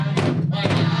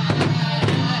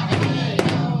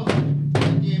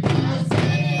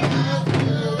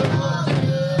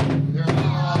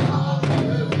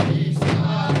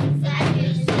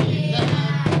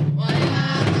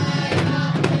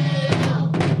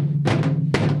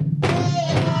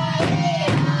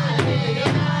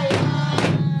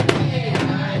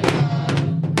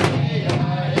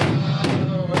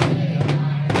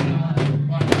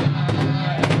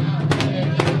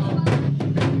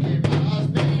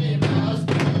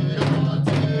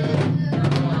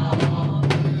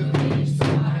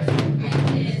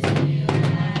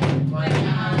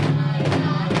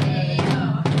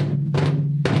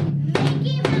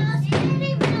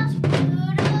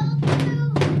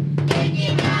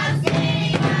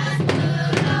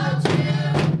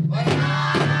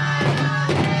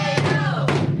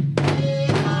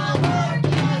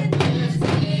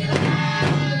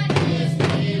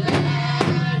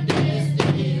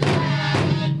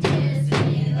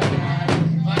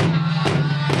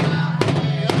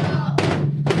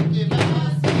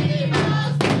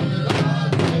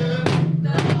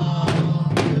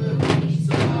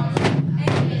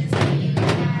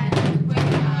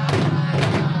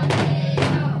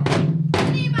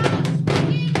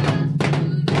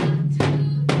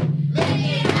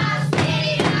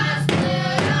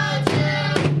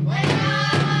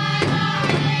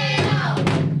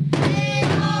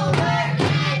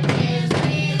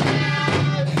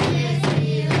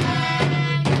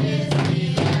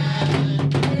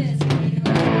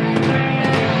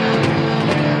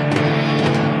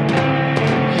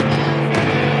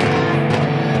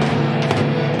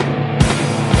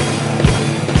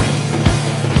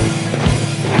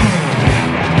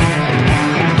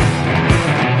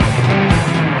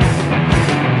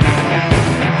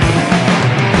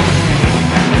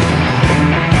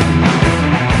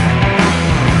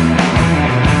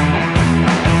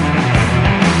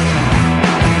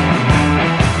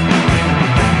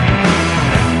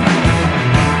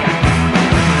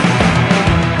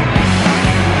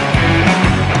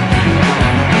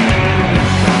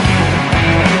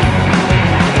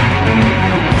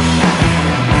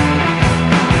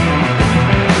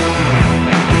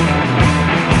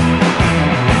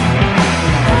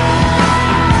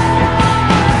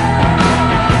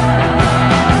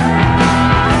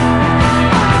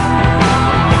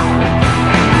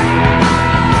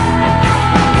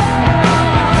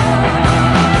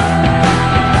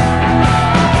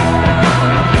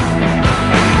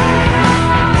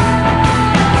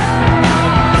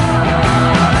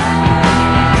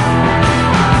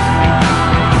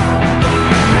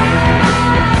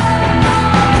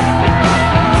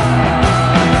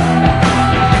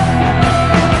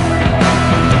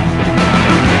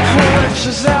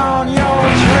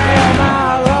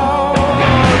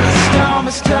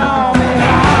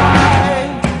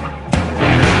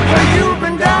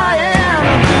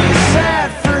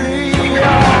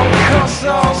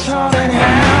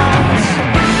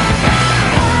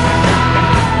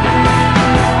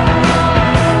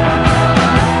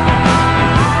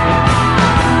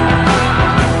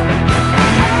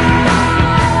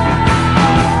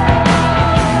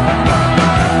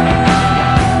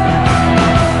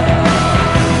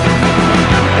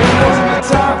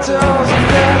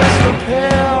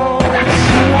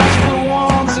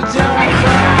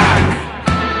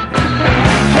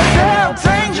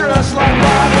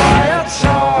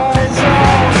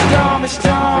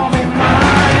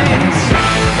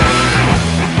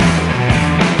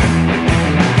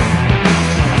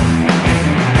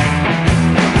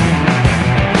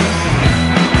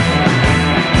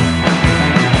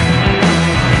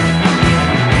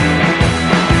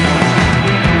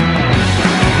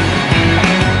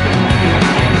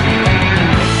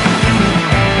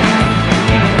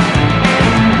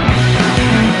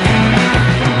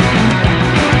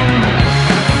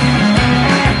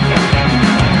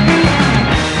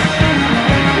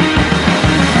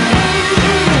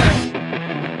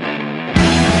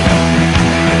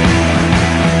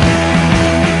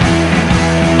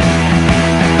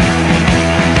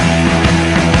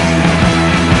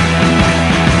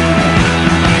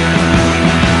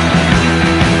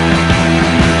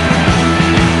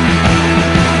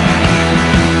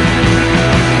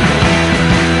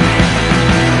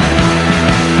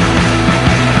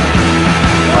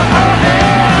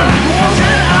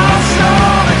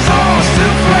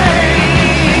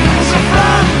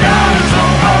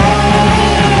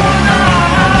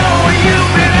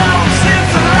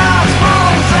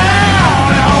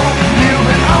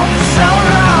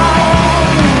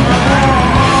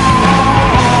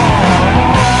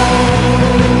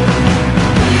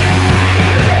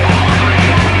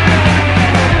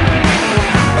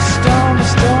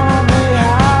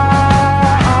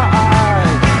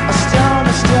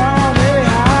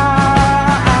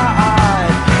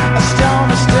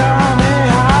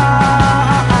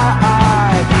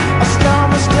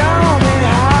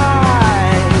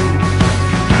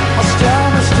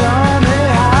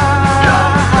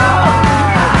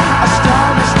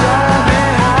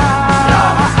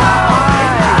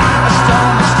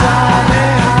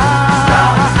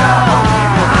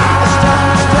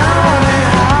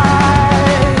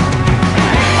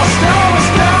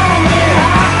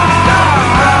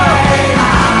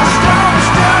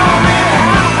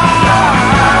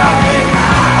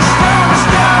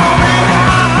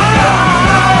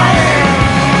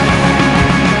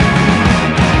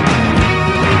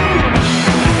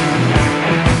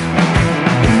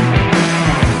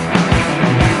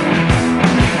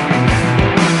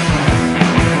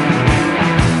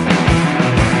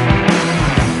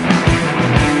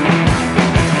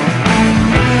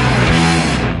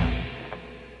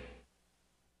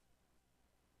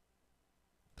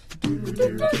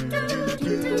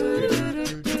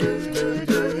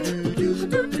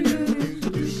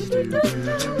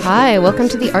Hi, welcome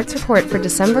to the Arts Report for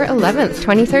December 11th,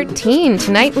 2013.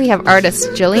 Tonight we have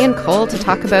artist Jillian Cole to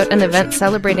talk about an event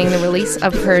celebrating the release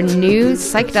of her new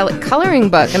psychedelic coloring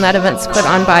book, and that event's put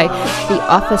on by the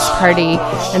Office Party.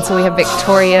 And so we have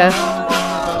Victoria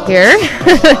here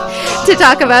to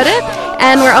talk about it.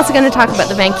 And we're also going to talk about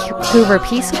the Vancouver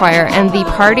Peace Choir and the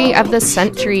Party of the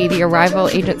Century, the Arrival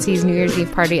Agency's New Year's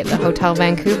Eve party at the Hotel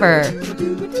Vancouver.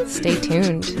 Stay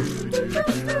tuned.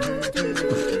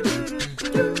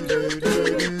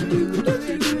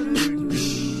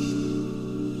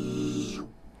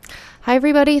 Hi,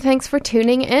 everybody. Thanks for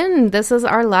tuning in. This is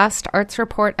our last Arts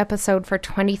Report episode for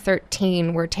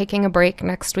 2013. We're taking a break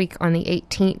next week on the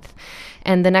 18th,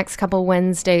 and the next couple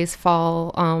Wednesdays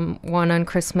fall, one on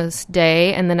Christmas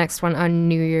Day and the next one on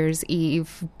New Year's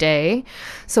Eve Day.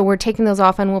 So we're taking those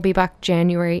off, and we'll be back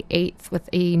January 8th with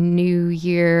a new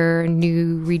year,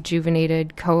 new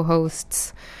rejuvenated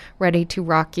co-hosts ready to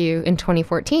rock you in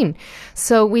 2014.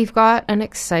 So we've got an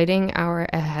exciting hour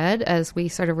ahead as we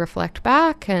sort of reflect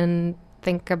back and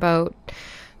think about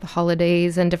the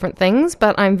holidays and different things,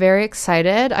 but I'm very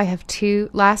excited. I have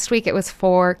last week it was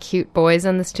 4 cute boys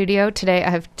in the studio. Today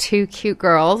I have 2 cute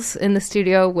girls in the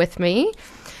studio with me,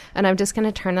 and I'm just going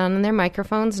to turn on their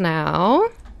microphones now.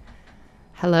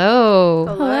 Hello.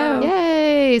 Hello.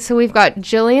 Yay. So we've got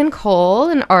Jillian Cole,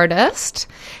 an artist,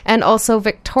 and also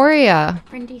Victoria.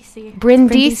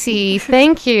 Brindisi.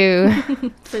 Thank you.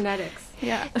 Phonetics.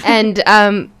 Yeah. And,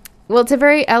 well, it's a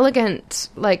very elegant,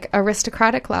 like,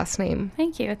 aristocratic last name.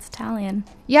 Thank you. It's Italian.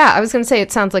 Yeah, I was going to say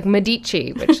it sounds like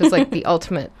Medici, which is like the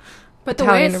ultimate but the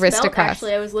Italian way it's aristocrat. spelled,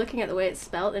 actually, I was looking at the way it's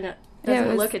spelled, and it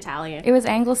doesn't look Italian. It was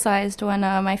anglicized when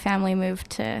my family moved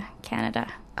to Canada.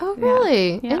 Oh,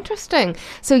 really? Yeah. Interesting.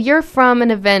 So you're from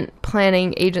an event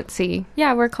planning agency.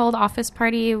 Yeah, we're called Office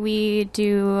Party. We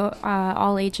do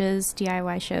all ages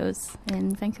DIY shows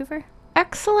in Vancouver.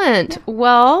 Excellent. Yeah.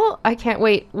 Well, I can't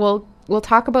wait. We'll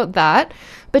talk about that.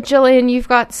 But Jillian, you've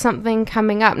got something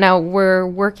coming up. Now, we're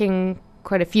working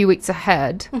quite a few weeks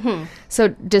ahead. Mm-hmm. So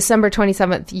December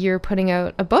 27th, you're putting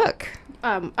out a book.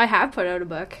 I have put out a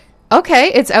book.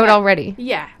 Okay, it's out already.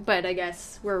 Yeah, but I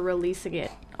guess we're releasing it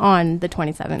on the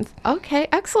 27th. Okay,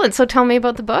 excellent. So tell me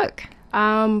about the book.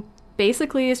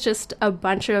 Basically, it's just a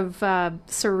bunch of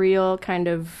surreal kind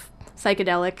of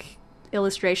psychedelic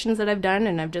illustrations that I've done,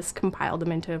 and I've just compiled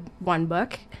them into one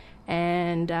book.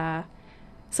 And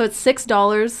so it's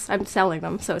 $6. I'm selling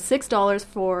them. So it's $6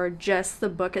 for just the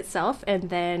book itself, and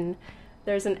then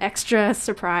there's an extra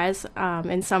surprise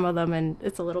in some of them, and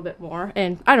it's a little bit more.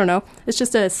 And I don't know. It's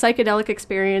just a psychedelic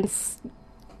experience.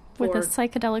 With a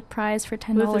psychedelic prize for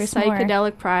 $10 more. With a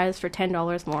psychedelic prize for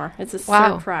 $10 more. It's a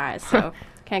surprise, so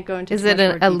can't go into Is it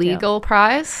a legal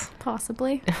prize?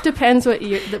 Possibly. Depends what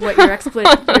your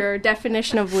your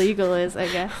definition of legal is, I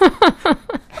guess.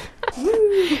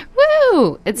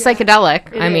 Woo! It's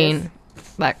psychedelic. I mean,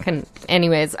 that can...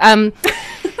 Anyways.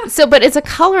 So, but it's a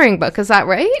coloring book, is that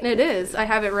right? It is. I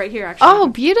have it right here, actually. Oh,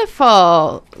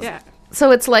 beautiful. Yeah.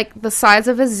 So it's like the size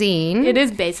of a zine. It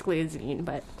is basically a zine,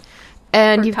 but...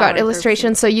 And you've got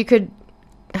illustrations, so you could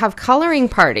have coloring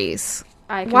parties.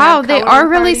 Wow, they are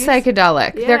really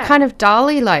psychedelic. Yeah. They're kind of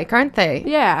Dali-like, aren't they?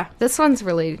 Yeah. This one's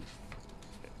really...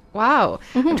 Wow.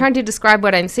 Mm-hmm. I'm trying to describe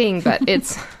what I'm seeing, but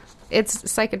it's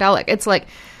psychedelic. It's like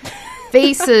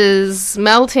faces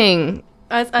melting.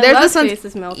 I love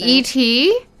faces melting.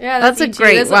 E.T. Yeah, that's a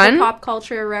great There's one. There's a pop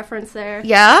culture reference there.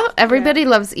 Yeah, everybody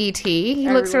loves E.T. He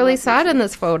looks really sad in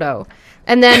this photo.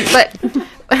 And then, but...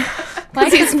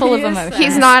 He's full of emotion.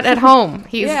 He's not at home.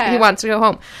 He wants to go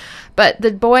home. But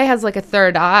the boy has like a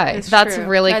third eye. That's true.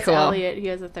 Really That's cool. Elliot. He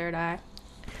has a third eye.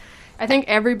 I think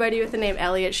everybody with the name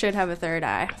Elliot should have a third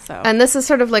eye. So. And this is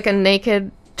sort of like a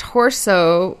naked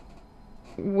torso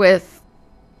with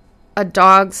a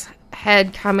dog's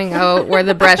head coming out where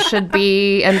the breast should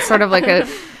be, and sort of like a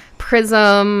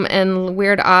prism and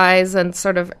weird eyes and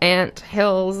sort of ant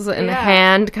hills and a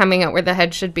hand coming out where the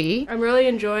head should be. I'm really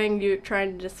enjoying you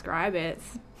trying to describe it.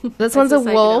 This one's a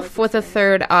wolf with a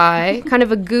third eye, kind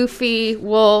of a goofy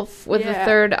wolf with a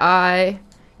third eye,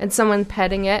 and someone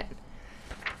petting it.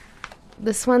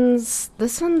 This one's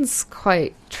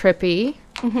quite trippy,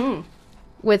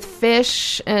 with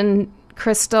fish and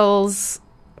crystals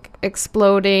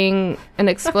exploding, an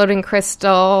exploding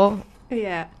crystal.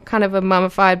 Yeah. Kind of a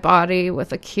mummified body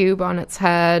with a cube on its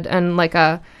head and like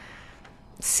a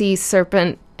sea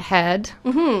serpent head.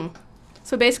 Mm-hmm.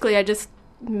 So basically I just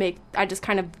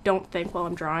kind of don't think while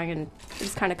I'm drawing, and it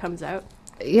just kind of comes out.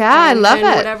 Yeah, I love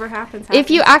it. Whatever happens.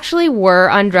 If you actually were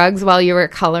on drugs while you were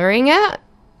coloring it,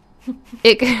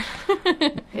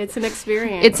 It's an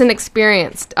experience. It's an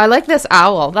experience. I like this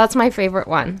owl. That's my favorite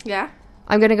one. Yeah,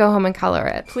 I'm going to go home and color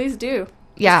it. please do.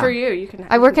 Yeah. Just for you. You can.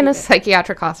 I work in a keep it.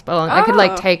 psychiatric hospital, and I could,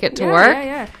 like, take it to yeah, work.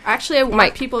 Yeah. Actually, I want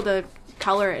Mike. people to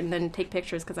color it and then take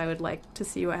pictures because I would like to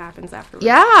see what happens afterwards.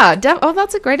 Yeah. Oh,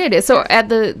 that's a great idea. So at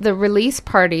the release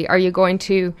party, are you going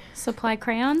to... Supply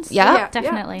crayons? Yeah? Yeah.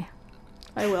 Definitely.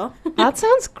 I will. That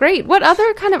sounds great. What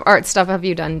other kind of art stuff have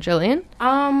you done, Jillian?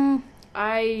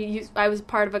 I was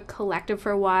part of a collective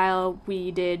for a while.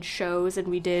 We did shows and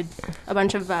we did a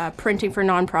bunch of printing for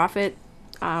nonprofit.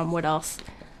 What else?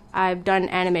 I've done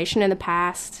animation in the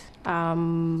past.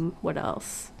 What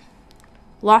else?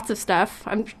 Lots of stuff.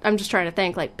 I'm just trying to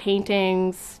think, like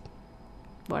paintings.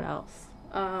 What else?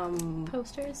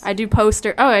 Posters? I do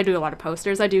poster. Oh, I do a lot of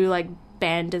posters. I do like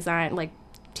band design, like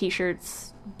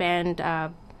T-shirts, band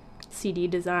CD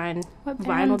design, What vinyl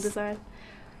bands? design.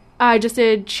 I just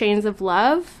did Chains of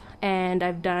Love, and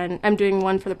I'm doing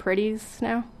one for the Pretties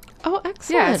now. Oh, excellent.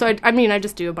 Yeah, so I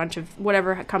just do a bunch of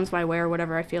whatever comes my way or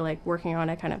whatever I feel like working on.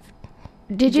 I kind of.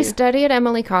 Did you study at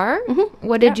Emily Carr? Mm-hmm.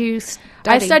 What did you study?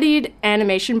 I studied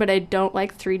animation, but I don't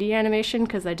like 3D animation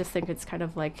because I just think it's kind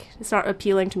of like it's not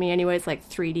appealing to me anyway. It's like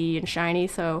 3D and shiny,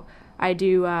 so I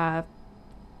do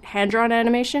hand-drawn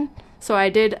animation. So I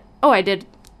did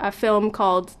a film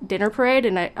called Dinner Parade,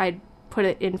 and I put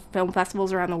it in film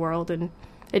festivals around the world, and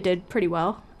it did pretty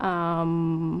well.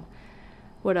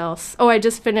 What else? Oh, I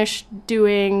just finished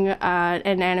doing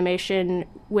an animation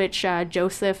which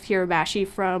Joseph Hirabashi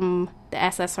from the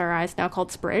SSRI is now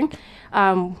called Spring.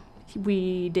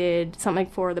 We did something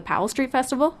for the Powell Street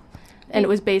Festival, and it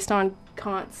was based on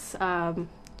Kant's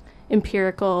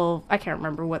empirical, I can't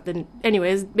remember what the,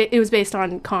 anyways, it was based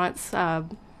on Kant's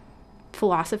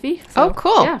philosophy. So, Oh,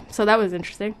 cool. Yeah, so that was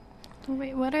interesting.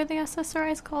 Wait, what are the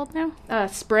SSRIs called now?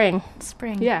 Spring.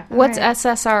 Spring. Yeah. What's Alright.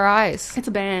 SSRIs? It's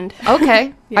a band.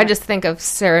 Okay. Yeah. I just think of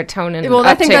serotonin. Well,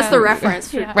 I think uptake. that's the reference.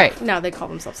 For, Yeah. Right. No, they call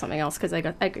themselves something else because I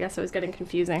guess it was getting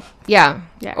confusing. Yeah.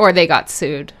 Yeah. Or they got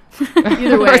sued.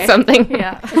 Either or way. something.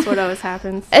 Yeah. That's what always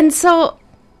happens. And so,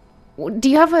 do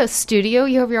you have a studio?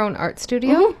 You have your own art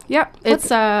studio? Mhm. Yep. It's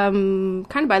kind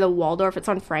of by the Waldorf. It's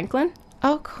on Franklin.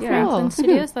 Oh, cool. Yeah. Franklin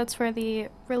Studios, that's where the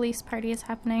release party is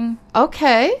happening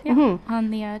Okay.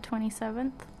 on the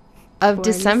 27th. Of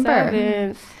December.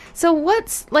 27th. So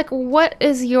what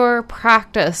is your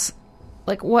practice?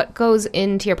 Like, what goes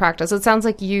into your practice? It sounds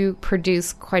like you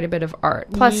produce quite a bit of art.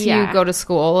 Plus, Yeah. you go to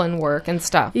school and work and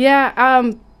stuff. Yeah.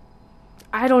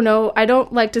 I don't know. I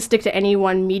don't like to stick to any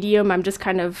one medium. I'm just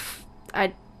kind of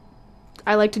I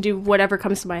like to do whatever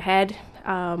comes to my head.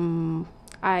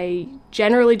 I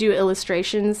generally do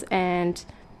illustrations, and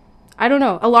I don't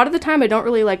know. A lot of the time, I don't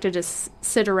really like to just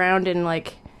sit around and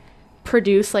like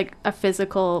produce like a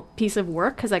physical piece of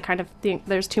work because I kind of think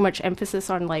there's too much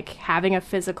emphasis on like having a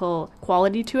physical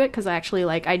quality to it because I actually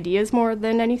like ideas more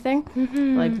than anything.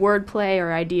 Like wordplay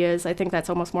or ideas, I think that's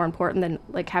almost more important than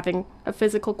like having a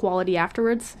physical quality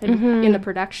afterwards in the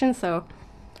production. So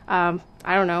I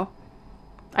don't know.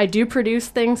 I do produce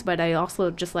things, but I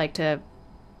also just like to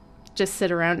just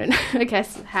sit around and I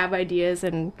guess have ideas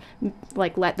and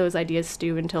like let those ideas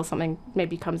stew until something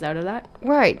maybe comes out of that.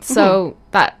 Right. So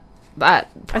that I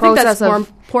think process that's more of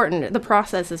important. The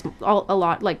process is a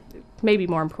lot like maybe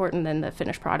more important than the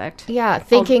finished product.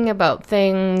 thinking about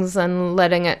things and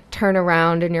letting it turn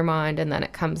around in your mind and then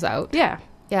it comes out. Yeah.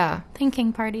 Yeah.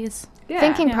 Thinking parties. Yeah.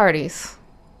 Thinking parties.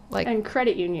 Like, and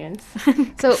credit unions.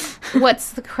 so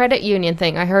what's the credit union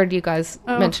thing? I heard you guys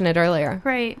mention it earlier.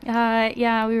 Right.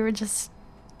 Yeah, we were just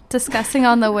discussing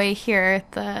on the way here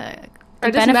the I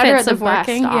just met her benefits at the of bus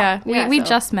working. stop. Yeah, Yeah, we so-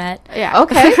 just met. Yeah.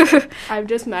 Okay. I've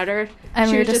just met her. And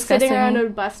she we was were just sitting discussing- around a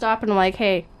bus stop, and I'm like,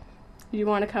 "Hey, do you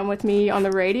want to come with me on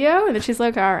the radio?" And then she's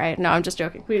like, "All right." No, I'm just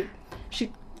joking.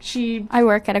 She I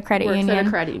work at a credit Works at a union.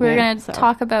 credit We were union, going to so-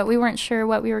 talk about, we weren't sure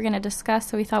what we were going to discuss,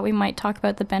 so we thought we might talk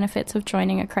about the benefits of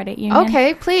joining a credit union.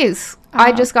 Okay, please.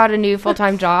 I just got a new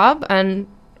full-time job and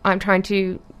I'm trying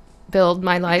to build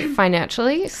my life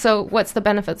financially. So what's the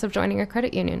benefits of joining a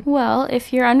credit union? Well,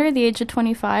 if you're under the age of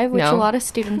 25, which No. a lot of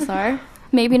students are,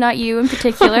 maybe not you in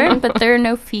particular, but there are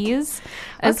no fees,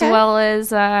 as Okay. well as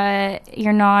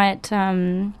you're not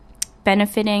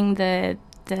benefiting the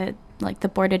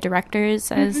board of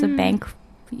directors as a bank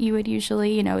you would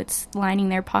usually, it's lining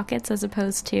their pockets, as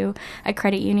opposed to a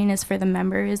credit union is for the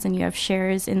members and you have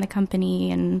shares in the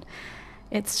company, and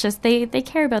it's just they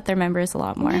care about their members a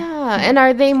lot more. Yeah, and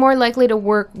are they more likely to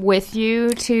work with you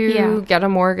to Yeah. get a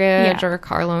mortgage Yeah. or a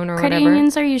car loan or Credit whatever?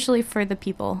 unions are usually for the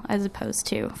people as opposed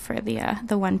to for the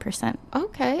 1%.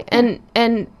 Okay, and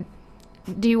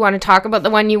Do you want to talk about the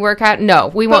one you work at? No,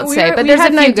 we won't say, but we there's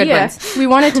had a an few good idea. ones. We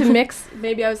wanted to mix,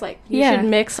 maybe I was like, you Yeah. should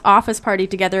mix Office Party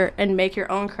together and make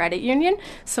your own credit union.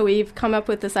 So we've come up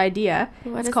with this idea.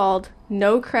 What It's is- called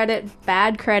No Credit,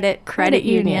 Bad Credit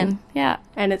Union. Yeah.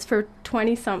 And it's for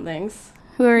 20-somethings.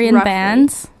 Who are in Roughly.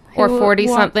 bands. Or who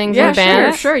 40-somethings Yeah, in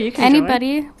bands. sure, you can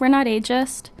Anybody, we're not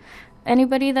ageist.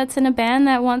 Anybody that's in a band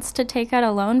that wants to take out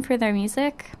a loan for their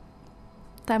music,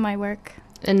 that might work.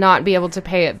 And not be able to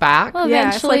pay it back. Well, Yeah,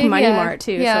 it's like eventually, Money yeah. Mart,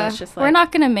 too, so Yeah. it's just We're like-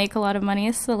 not going to make a lot of money.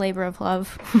 It's the labor of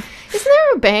love. Isn't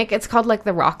there a bank? It's called like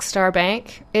the Rockstar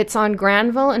Bank. It's on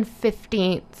Granville and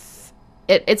 15th.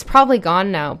 It's probably gone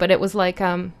now, but it was like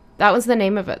that was the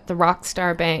name of it, the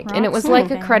Rockstar Bank, and it was Rockstar like a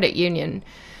Bank. credit union.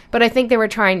 But I think they were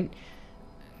trying.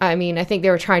 I mean, I think they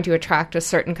were trying to attract a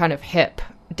certain kind of hip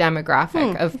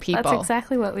demographic of people. That's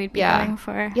exactly what we'd be Yeah. going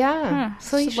for. Yeah.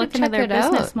 So you Just should look into check their it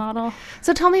business out. model.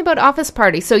 So tell me about Office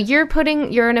Party. So you're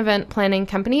an event planning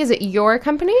company. Is it your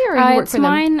company or you work It's for them?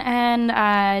 mine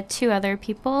and two other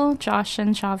people, Josh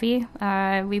and Shavi.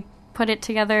 We put it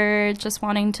together just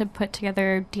wanting to put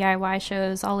together DIY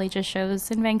shows, all ages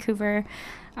shows in Vancouver.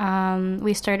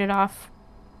 We started off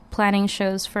planning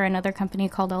shows for another company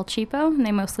called El Cheapo, and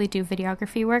they mostly do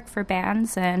videography work for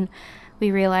bands, and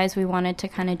we realized we wanted to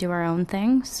kind of do our own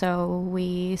thing, so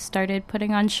we started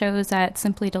putting on shows at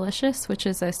Simply Delicious, which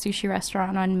is a sushi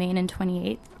restaurant on Main and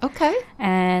 28th. Okay.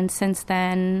 And since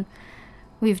then,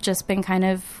 we've just been kind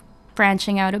of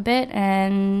branching out a bit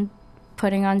and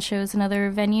putting on shows in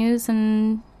other venues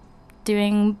and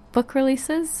doing book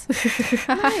releases.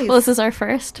 Nice. Well, this is our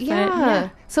first. Yeah.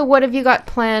 So what have you got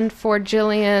planned for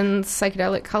Jillian's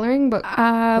psychedelic coloring book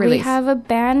We release? have a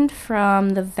band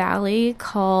from the Valley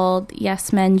called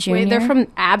Yes Men Jr. Wait, they're from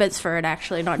Abbotsford,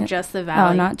 actually, not just the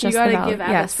Valley. Oh, not just you the gotta Valley. give Yeah,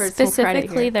 Abbotsford full credit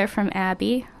specifically, here. they're from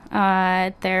Abbey.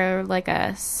 They're like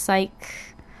a psych,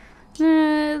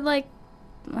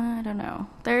 I don't know.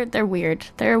 They're weird.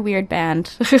 They're a weird band.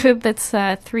 That's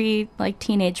three like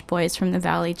teenage boys from the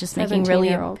Valley just making really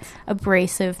 17-year-olds.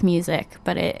 abrasive music,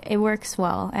 but it works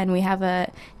well. And we have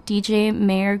a DJ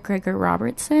Mayor Gregor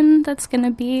Robertson that's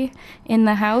gonna be in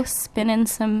the house spinning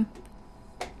some.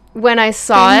 When I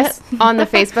saw Things. it on the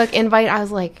Facebook invite, I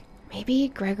was like, maybe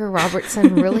Gregor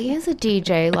Robertson really is a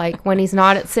DJ, like when he's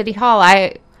not at City Hall.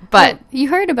 But You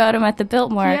heard about him at the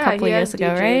Biltmore a Yeah, couple he years has ago,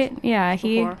 DJ'd right? Yeah,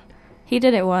 before. he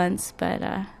did it once, but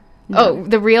oh,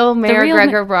 the real Mayor real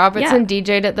Gregor Robertson yeah.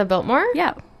 DJ'd at the Biltmore?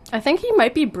 yeah, I think he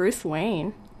might be Bruce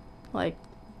Wayne. Like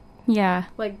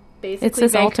basically It's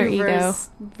his alter Vancouver's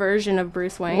version of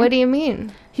Bruce Wayne. What do you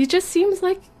mean? He just seems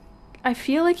like, I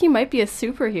feel like he might be a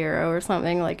superhero or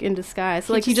something, like in disguise.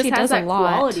 Like he just he has does a that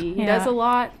lot. quality. He Yeah. does a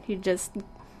lot. He just,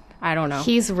 I don't know.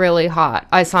 He's really hot.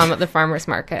 I saw him at the farmer's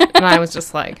market, and I was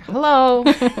just like, hello.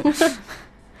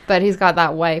 But he's got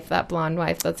that wife, that blonde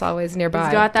wife that's always nearby.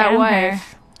 He's got that Damn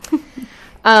wife.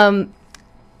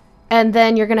 And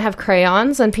then you're going to have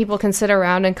crayons, and people can sit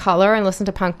around and color and listen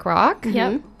to punk rock.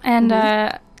 Yep. And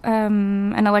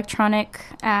an electronic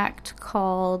act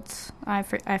called I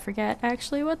forget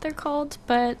actually what they're called,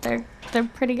 but they're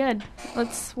pretty good.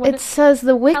 It says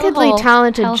the wickedly Hellhole.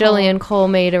 talented Hellhole. Jillian Cole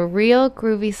made a real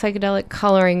groovy psychedelic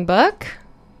coloring book.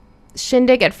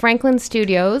 Shindig at Franklin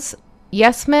Studios.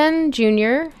 Yes Men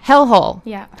Jr. Hellhole.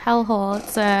 yeah, Hellhole.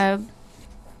 It's an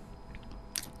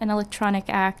electronic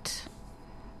act.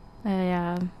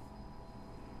 A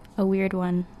weird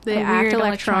one. The A act weird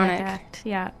electronic. act.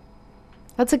 Yeah,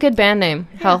 That's a good band name,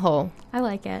 Hellhole. I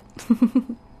like it.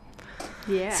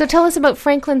 Yeah. So tell us about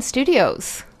Franklin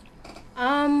Studios.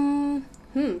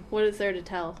 What is there to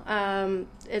tell?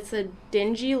 It's a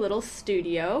dingy little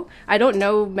studio. I don't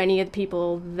know many of the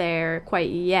people there quite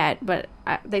yet, but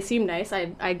they seem nice.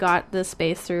 I got the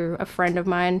space through a friend of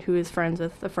mine who is friends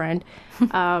with a friend.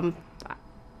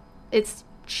 It's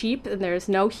cheap and there's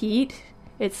no heat.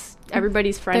 It's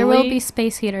everybody's friendly. There will be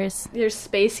space heaters. There's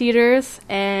space heaters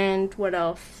and what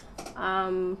else?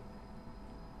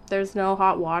 There's no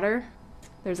hot water.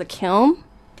 There's a kiln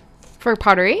For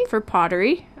pottery? for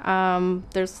pottery.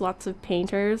 There's lots of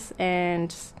painters,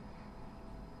 and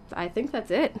I think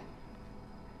that's it.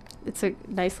 It's a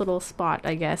nice little spot,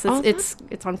 I guess.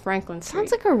 It's on Franklin Street.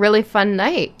 Sounds like a really fun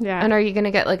night. Yeah. And are you going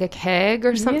to get like a keg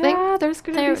or something? Yeah, there's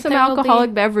gonna There- be some there will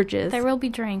alcoholic be- beverages. There will be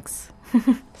drinks.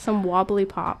 Some wobbly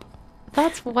pop.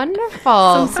 That's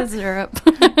wonderful. Some syrup.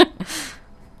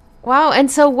 Wow. And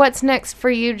so what's next for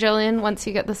you, Jillian, once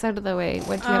you get this out of the way?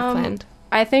 What do you have planned?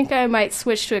 I think I might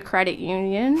switch to a credit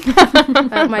union.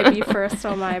 That might be first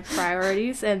on my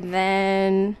priorities, and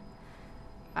then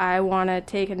I want to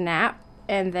take a nap,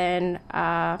 and then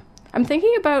I'm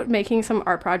thinking about making some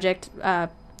art project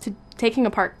to taking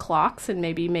apart clocks and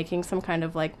maybe making some kind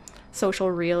of like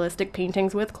social realistic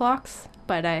paintings with clocks,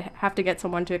 but I have to get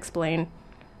someone to explain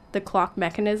the clock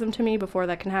mechanism to me before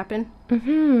that can happen.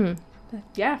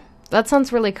 Yeah. That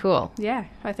sounds really cool. Yeah,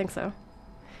 I think so.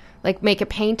 Like make a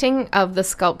painting of the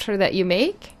sculpture that you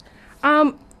make?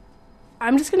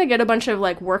 I'm just going to get a bunch of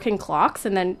like working clocks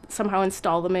and then somehow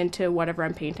install them into whatever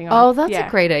I'm painting on. Oh, that's a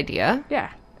great idea.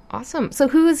 Yeah. Awesome. So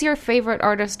who is your favorite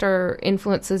artist or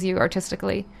influences you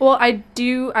artistically? Well, I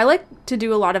like to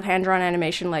do a lot of hand-drawn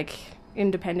animation, like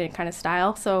independent kind of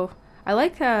style. So I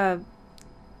like, I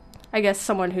guess,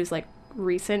 someone who's like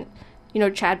recent. You know,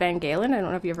 Chad Van Galen? I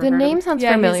don't know if you ever heard of him. The name sounds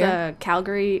familiar. He's a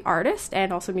Calgary artist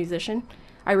and also musician.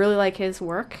 I really like his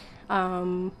work.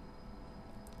 Who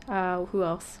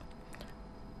else?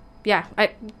 Yeah,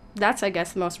 that's, I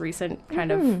guess, the most recent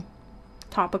kind of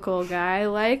topical guy I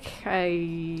like.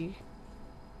 Who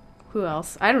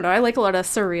else? I don't know. I like a lot of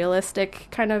surrealistic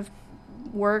kind of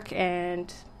work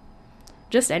and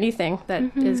just anything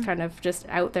that is kind of just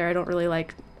out there. I don't really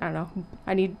like, I don't know.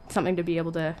 I need something to be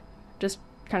able to just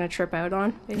kind of trip out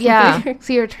on. Basically. Yeah,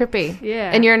 so you're trippy.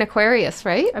 Yeah. And you're an Aquarius,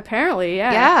 right? Apparently,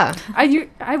 yeah. Yeah.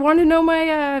 I want to know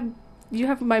my, you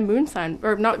have my moon sign,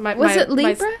 or not my... Was it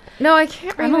Libra? No, I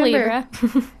can't remember. I'm a Libra.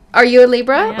 Are you a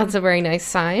Libra? I am. That's a very nice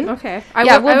sign. Okay.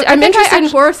 I'm interested in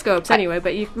horoscopes anyway,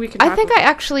 but we can talk I think about I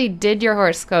actually did your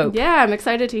horoscope. Yeah, I'm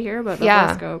excited to hear about the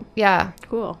horoscope. Yeah.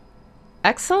 Cool.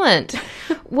 Excellent.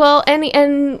 Well,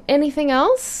 anything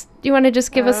else? Do you want to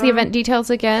just give us the event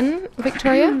details again,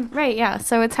 Victoria? Right, yeah.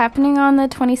 So it's happening on the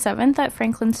 27th at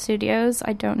Franklin Studios.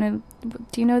 I don't know.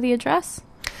 Do you know the address?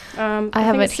 I have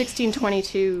think it. it's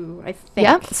 1622, I think.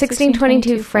 Yep,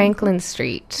 1622 Franklin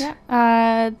Street.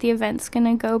 Yeah. The event's going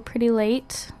to go pretty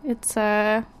late. It's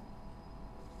 $5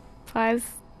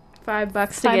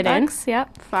 $5 to get in.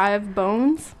 Yep. 5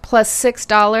 bones. Plus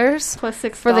 $6. Plus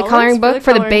 $6 for the coloring book,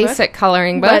 for the basic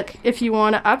coloring book. But if you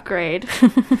want to upgrade,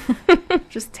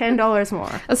 just $10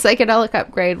 more. A psychedelic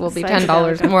upgrade will be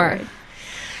 $10 more.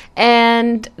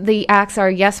 And the acts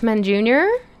are Yes Men Jr.,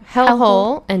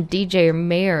 Hellhole, and DJ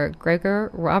Mayor Gregor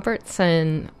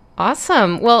Robertson.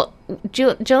 Awesome. Well,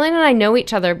 Jillian and I know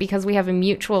each other because we have a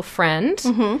mutual friend,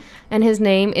 and his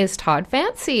name is Todd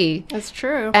Fancy. That's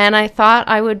true. And I thought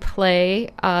I would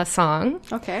play a song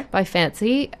by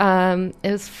Fancy. It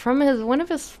was from one of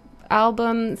his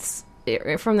albums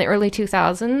from the early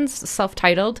 2000s,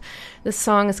 self-titled. This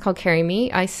song is called Carry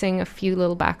Me. I sing a few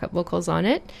little backup vocals on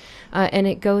it. And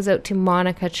it goes out to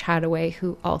Monica Chataway,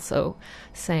 who also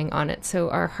sang on it. So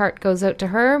our heart goes out to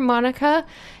her, Monica.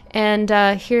 And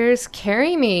here's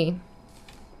Carry Me.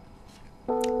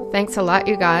 Thanks a lot,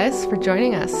 you guys, for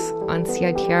joining us on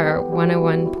CITR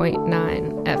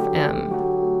 101.9 FM.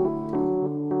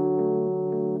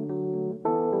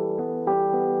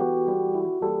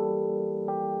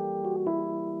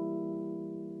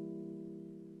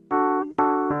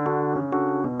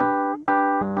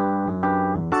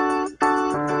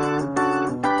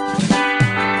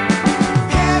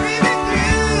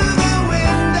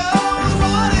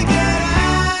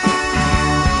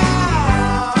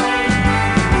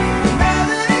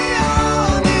 Melody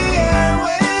on the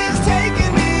airwaves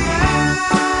taking me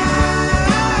out.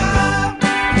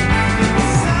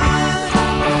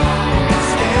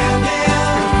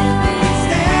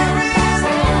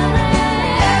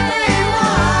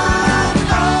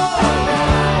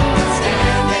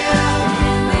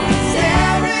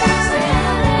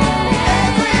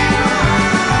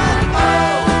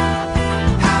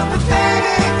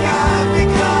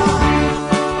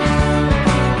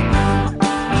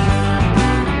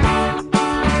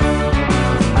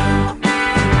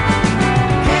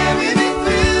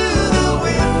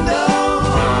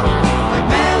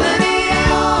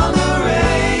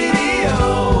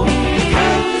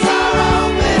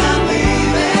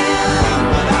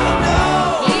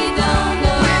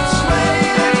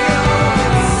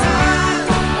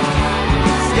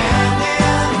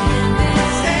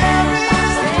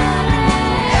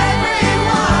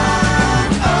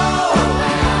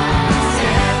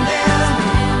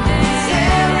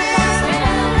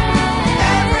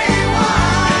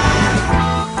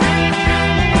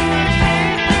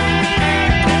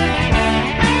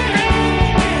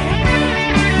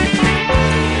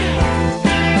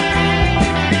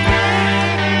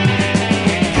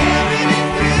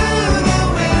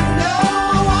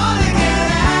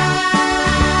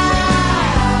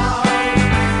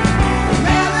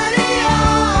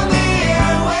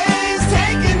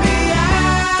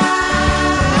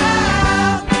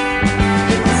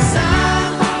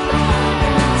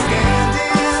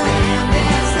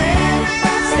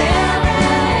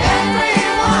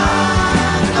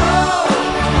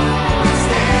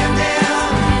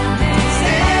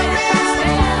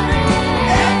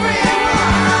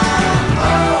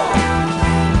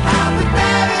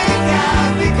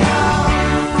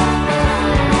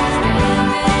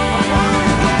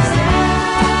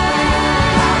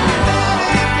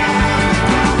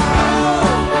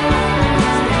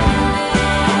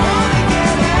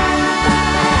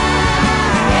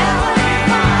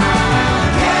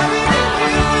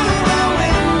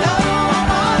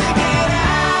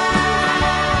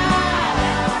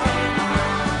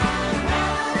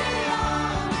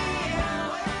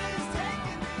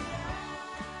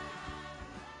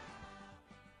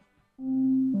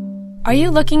 Are you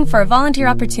looking for a volunteer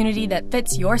opportunity that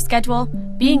fits your schedule?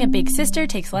 Being a big sister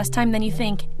takes less time than you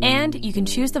think, and you can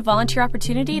choose the volunteer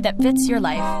opportunity that fits your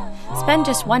life. Spend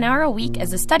just 1 hour a week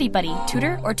as a study buddy,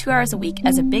 tutor, or 2 hours a week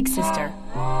as a big sister.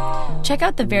 Check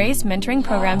out the various mentoring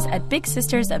programs at Big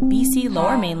Sisters of BC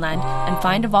Lower Mainland and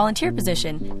find a volunteer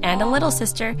position and a little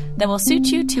sister that will suit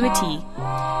you to a T.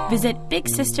 Visit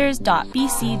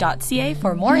bigsisters.bc.ca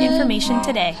for more information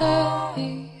today.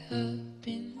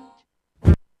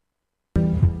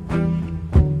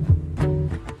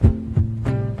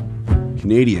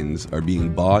 Canadians are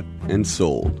being bought and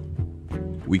sold.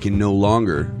 We can no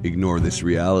longer ignore this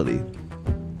reality.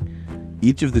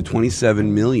 Each of the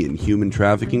 27 million human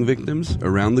trafficking victims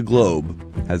around the globe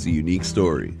has a unique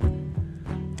story.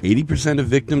 80% of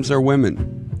victims are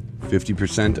women,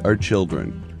 50% are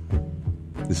children.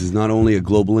 This is not only a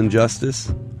global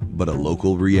injustice, but a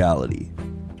local reality.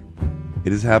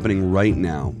 It is happening right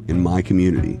now in my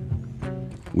community.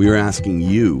 We are asking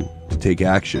you to take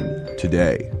action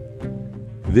today.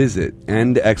 Visit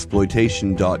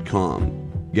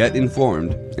endexploitation.com. Get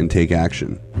informed and take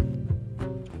action.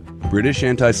 British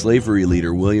anti-slavery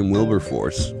leader William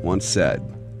Wilberforce once said,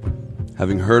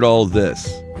 "Having heard all of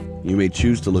this, you may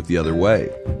choose to look the other way,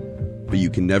 but you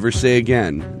can never say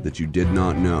again that you did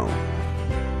not know."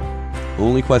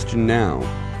 Only question now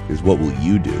is, what will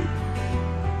you do?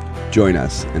 Join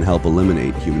us and help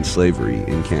eliminate human slavery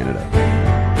in Canada.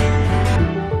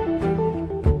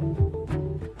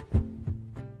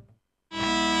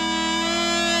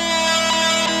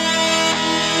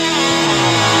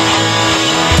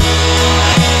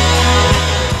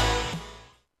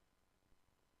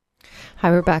 Hi,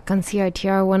 we're back on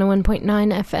CITR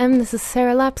 101.9 FM. This is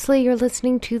Sarah Lapsley. You're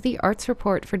listening to the Arts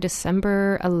Report for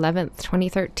December 11th,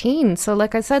 2013. So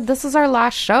like I said, this is our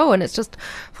last show, and it's just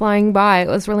flying by. It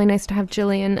was really nice to have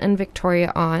Jillian and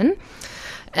Victoria on.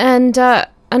 And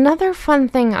another fun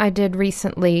thing I did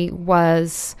recently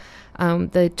was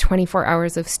the 24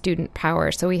 hours of student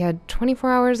power. So we had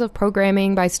 24 hours of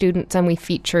programming by students, and we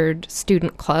featured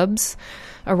student clubs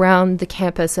around the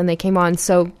campus, and they came on.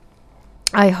 So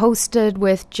I hosted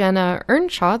with Jenna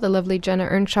Earnshaw, the lovely Jenna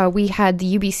Earnshaw. We had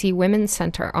the UBC Women's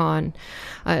Centre on,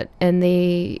 and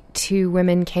the two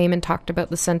women came and talked about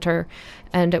the centre,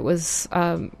 and it was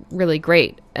really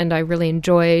great, and I really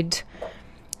enjoyed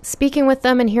speaking with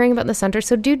them and hearing about the centre.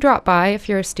 So do drop by if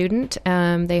you're a student.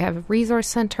 They have a resource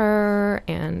centre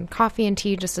and coffee and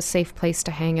tea, just a safe place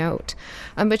to hang out.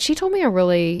 But she told me a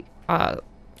really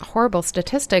horrible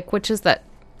statistic, which is that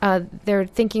they're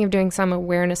thinking of doing some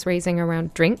awareness raising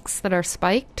around drinks that are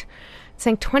spiked,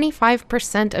 saying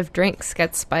 25% of drinks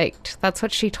get spiked. That's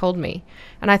what she told me.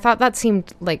 And I thought that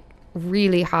seemed like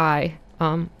really high.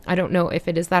 I don't know if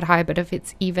it is that high, but if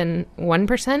it's even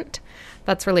 1%,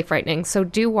 that's really frightening. So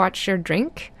do watch your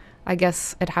drink. I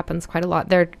guess it happens quite a lot.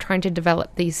 They're trying to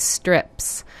develop these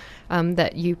strips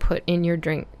that you put in your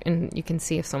drink, and you can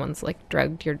see if someone's like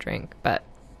drugged your drink. But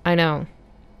I know.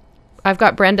 I've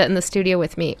got Brenda in the studio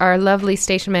with me, our lovely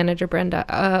station manager,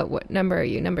 Brenda. What number are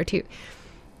you? Number 2.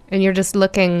 And you're just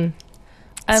looking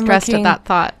stressed at that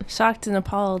thought. Shocked and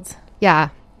appalled. Yeah.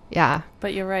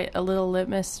 But you're right. A little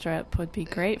litmus strip would be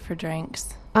great for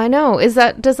drinks. I know.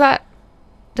 Does that,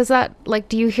 like,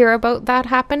 do you hear about that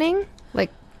happening? Like,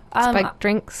 spiked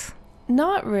drinks?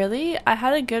 Not really. I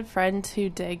had a good friend who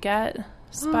did get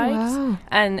spiked. Oh, wow.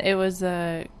 And it was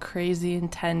a crazy,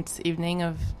 intense evening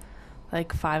of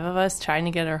like 5 of us trying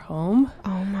to get her home.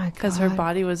 Oh my God. Because her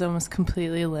body was almost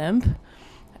completely limp.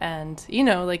 And, you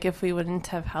know, like if we wouldn't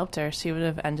have helped her, she would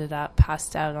have ended up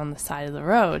passed out on the side of the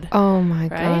road. Oh my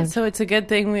God. Right? So it's a good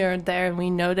thing we weren't there and we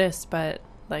noticed, but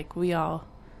like we all,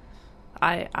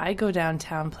 I go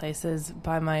downtown places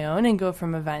by my own and go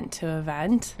from event to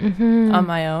event on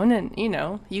my own. And, you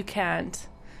know, you can't,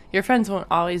 your friends won't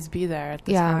always be there at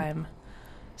the time.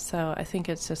 So I think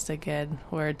it's just a good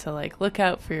word to like look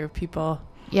out for your people.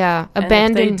 Yeah,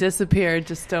 abandon. If they disappear,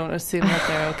 just don't assume that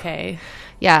they're okay.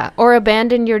 Yeah, or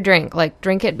abandon your drink. Like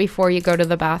drink it before you go to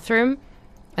the bathroom,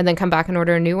 and then come back and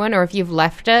order a new one. Or if you've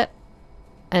left it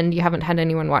and you haven't had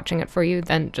anyone watching it for you,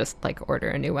 then just like order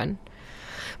a new one.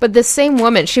 But this same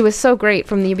woman, she was so great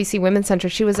from the UBC Women's Centre.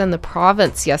 She was in the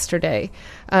province yesterday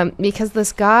because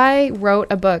this guy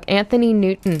wrote a book. Anthony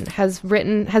Newton has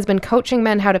been coaching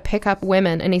men how to pick up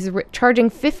women, and he's charging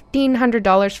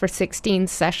 $1,500 for 16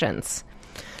 sessions.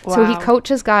 Wow. So he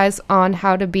coaches guys on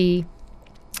how to be,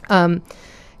 to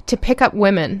pick up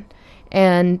women,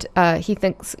 and he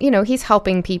thinks, you know, he's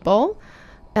helping people,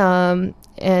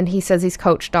 and he says he's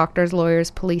coached doctors,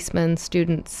 lawyers, policemen,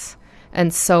 students,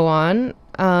 and so on.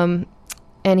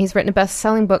 And he's written a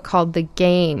best-selling book called The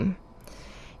Game.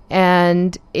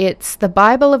 And it's the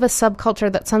Bible of a subculture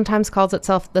that sometimes calls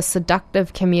itself the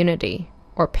seductive community,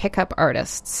 or pickup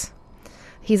artists.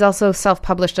 He's also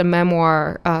self-published a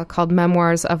memoir called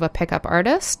Memoirs of a Pickup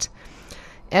Artist.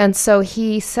 And so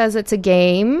he says it's a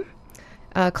game,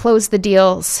 close the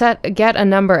deal, get a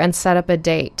number, and set up a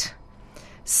date.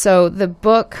 So the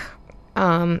book,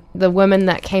 the woman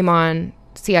that came on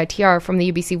CITR from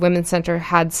the UBC Women's Center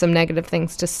had some negative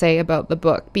things to say about the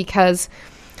book, because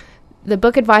the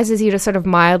book advises you to sort of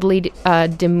mildly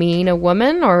demean a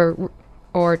woman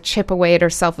or chip away at her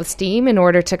self-esteem in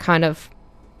order to kind of,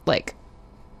 like,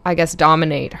 I guess,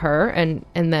 dominate her and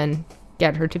then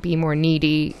get her to be more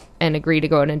needy and agree to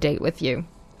go on a date with you.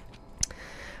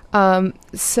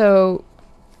 So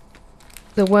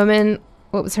the woman,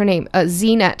 what was her name?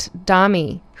 Zinat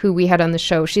Dami, who we had on the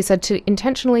show, she said to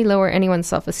intentionally lower anyone's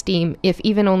self-esteem, if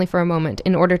even only for a moment,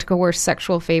 in order to coerce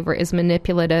sexual favor is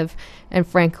manipulative and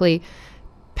frankly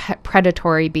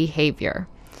predatory behavior.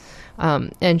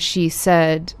 And she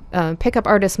said, pickup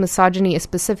artist misogyny is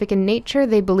specific in nature.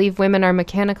 They believe women are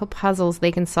mechanical puzzles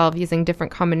they can solve using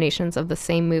different combinations of the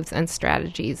same moves and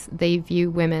strategies. They view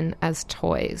women as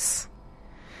toys.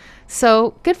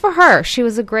 So good for her. She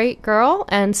was a great girl.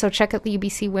 And so check out the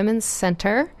UBC Women's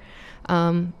Center.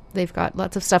 They've got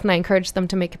lots of stuff, and I encourage them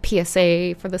to make a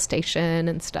PSA for the station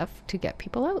and stuff to get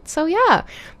people out. So yeah,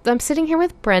 I'm sitting here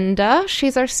with Brenda.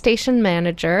 She's our station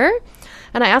manager.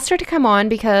 And I asked her to come on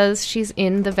because she's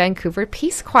in the Vancouver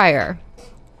Peace Choir.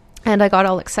 And I got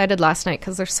all excited last night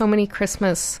because there's so many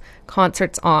Christmas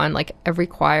concerts on. Like, every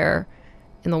choir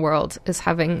in the world is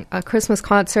having a Christmas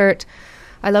concert.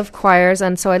 I love choirs.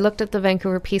 And so I looked at the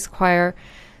Vancouver Peace Choir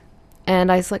and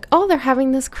I was like, oh, they're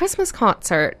having this Christmas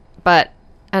concert.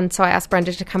 And so I asked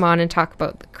Brenda to come on and talk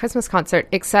about the Christmas concert,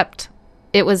 except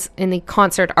it was in the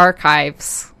concert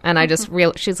archives. And I just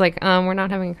she's like, we're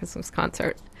not having a Christmas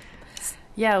concert.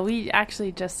 Yeah, we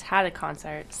actually just had a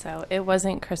concert, so it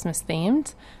wasn't Christmas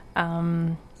themed.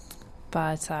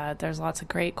 But there's lots of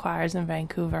great choirs in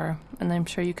Vancouver, and I'm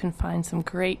sure you can find some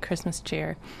great Christmas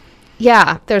cheer.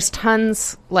 Yeah, there's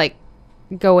tons like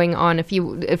going on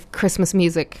if Christmas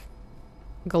music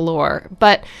galore.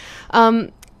 But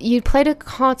you played a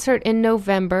concert in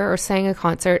November, or sang a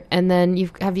concert, and then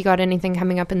have you got anything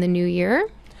coming up in the new year?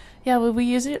 Yeah, well, we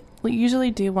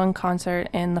usually do one concert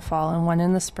in the fall and one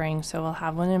in the spring, so we'll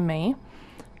have one in May.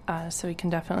 So we can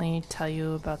definitely tell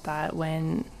you about that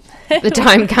when the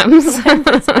time comes. When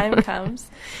the time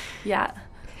comes. Yeah.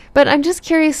 But I'm just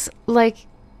curious, like,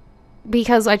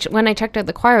 because when I checked out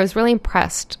the choir, I was really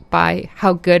impressed by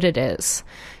how good it is.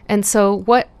 And so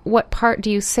what part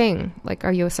do you sing? Like,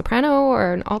 are you a soprano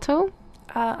or an alto?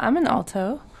 I'm an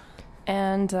alto.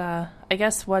 And I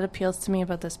guess what appeals to me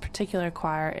about this particular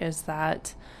choir is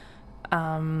that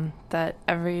that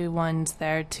everyone's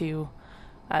there to,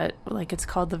 like, it's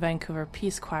called the Vancouver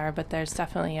Peace Choir, but there's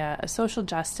definitely a social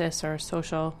justice or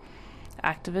social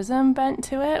activism bent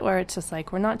to it, where it's just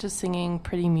like, we're not just singing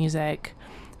pretty music.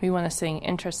 We want to sing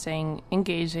interesting,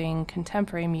 engaging,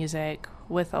 contemporary music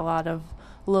with a lot of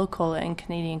local and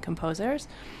Canadian composers,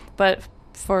 but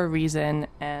for a reason.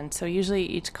 And so usually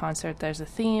each concert there's a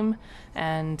theme,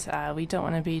 and we don't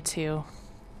want to be too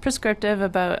prescriptive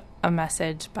about a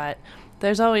message, but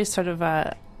there's always sort of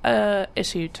a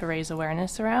issue to raise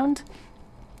awareness around.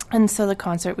 And so the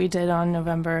concert we did on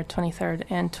November 23rd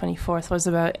and 24th was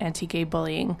about anti-gay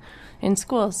bullying in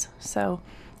schools. So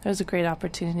it was a great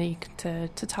opportunity to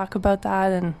talk about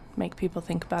that and make people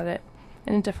think about it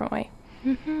in a different way.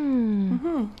 Mm-hmm.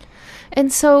 Mm-hmm.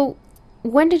 And so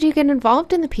when did you get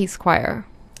involved in the Peace Choir?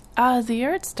 The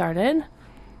year it started,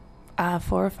 4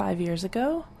 or 5 years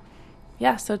ago.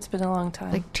 Yeah, so it's been a long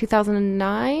time. Like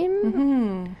 2009?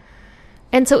 Mm-hmm.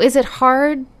 And so is it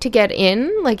hard to get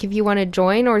in, like, if you want to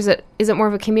join, or is it more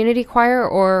of a community choir,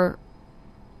 or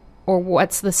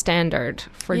what's the standard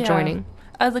for joining?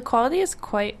 The quality is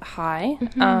quite high.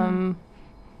 Mm-hmm.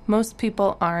 Most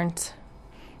people aren't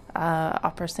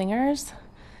opera singers,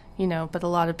 but a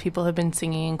lot of people have been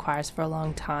singing in choirs for a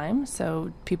long time,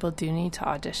 so people do need to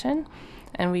audition.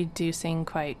 And we do sing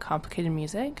quite complicated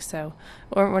music, so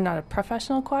we're not a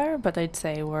professional choir, but I'd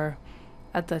say we're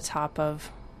at the top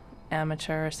of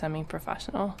amateur or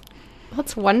semi-professional.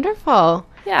 That's wonderful.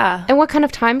 Yeah. And what kind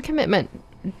of time commitment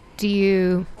do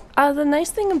you... The nice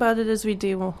thing about it is we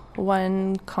do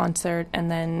one concert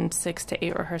and then 6 to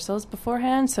 8 rehearsals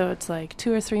beforehand, so it's like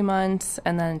 2 or 3 months,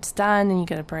 and then it's done, and you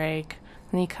get a break,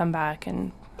 and then you come back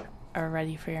and are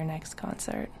ready for your next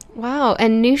concert. Wow,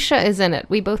 and Nusha is in it.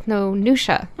 We both know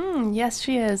Nusha. Yes,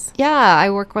 she is. Yeah,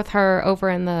 I work with her over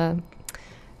in the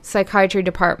psychiatry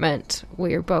department.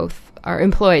 We both are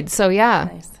employed, so yeah.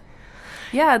 Nice.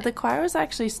 Yeah, the choir was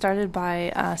actually started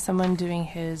by someone doing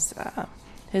his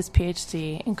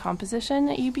PhD in composition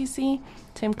at UBC,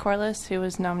 Tim Corliss, who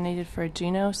was nominated for a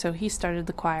Juno, so he started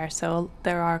the choir. So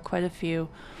there are quite a few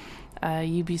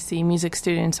UBC music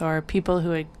students or people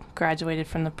who had graduated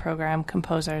from the program,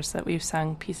 composers that we've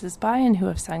sung pieces by and who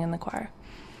have sung in the choir.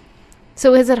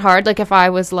 So is it hard? Like if I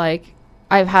was like,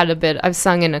 I've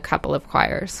sung in a couple of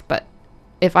choirs, but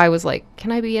if I was like,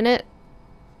 can I be in it?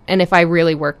 And if I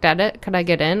really worked at it, could I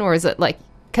get in? Or is it like,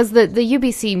 because the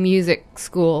UBC music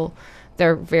school,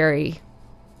 they're very,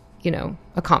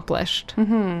 accomplished.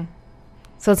 Mm-hmm.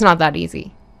 So it's not that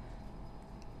easy.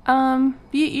 You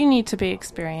need to be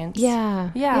experienced.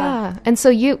 Yeah. And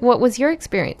so what was your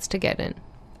experience to get in?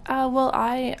 Well,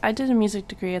 I did a music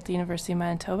degree at the University of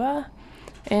Manitoba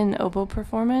in oboe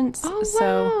performance. Oh, wow.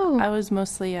 So I was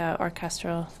mostly a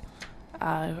orchestral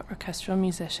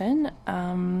musician.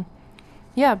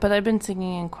 But I've been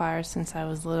singing in choirs since I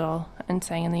was little and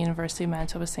sang in the University of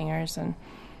Manitoba Singers, and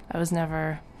I was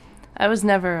never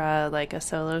like a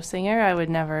solo singer. I would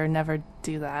never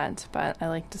do that, but I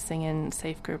like to sing in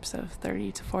safe groups of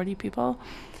 30 to 40 people.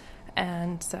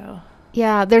 And so...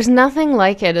 Yeah, there's nothing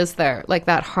like it, is there? Like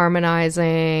that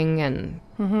harmonizing and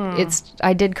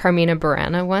I did Carmina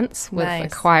Burana once with a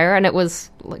choir, and it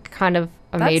was like kind of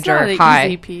a major not an high.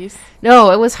 Easy piece.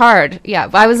 No, it was hard. Yeah,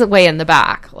 but I was way in the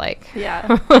back, like.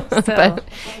 Yeah. But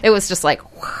it was just like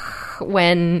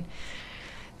when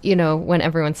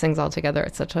everyone sings all together,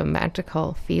 it's such a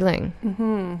magical feeling.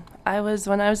 Mm-hmm.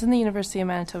 When I was in the University of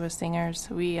Manitoba Singers,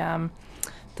 we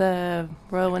the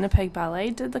Royal Winnipeg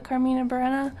Ballet did the Carmina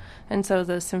Burana, and so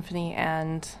the symphony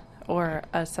or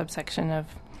a subsection of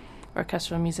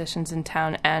orchestral musicians in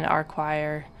town and our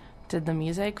choir did the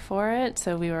music for it.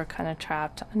 So we were kind of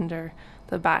trapped under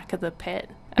the back of the pit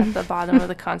at the bottom of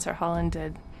the concert hall and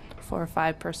did 4 or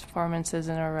 5 performances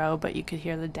in a row, but you could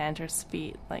hear the dancers'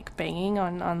 feet like banging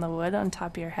on the wood on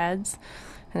top of your heads,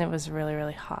 and it was really,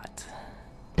 really hot.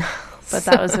 But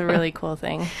that was a really cool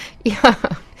thing. Yeah.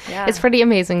 It's pretty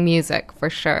amazing music, for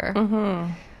sure.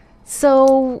 Mm-hmm.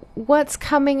 So what's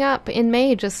coming up in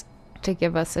May, just to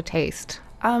give us a taste?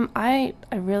 I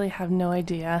really have no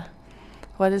idea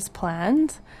what is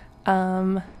planned.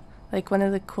 Like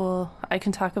I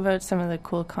can talk about some of the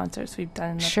cool concerts we've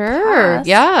done in the past.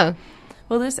 Yeah.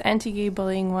 Well, this anti-gay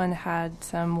bullying one had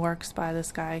some works by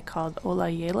this guy called Ola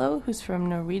Yelo, who's from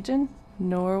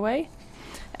Norway.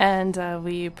 And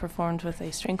we performed with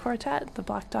a string quartet, the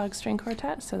Black Dog String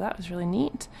Quartet, so that was really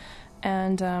neat.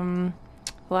 And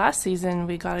last season,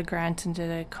 we got a grant and did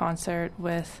a concert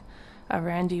with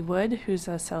Randy Wood, who's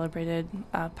a celebrated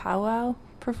powwow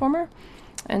performer.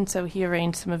 And so he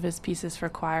arranged some of his pieces for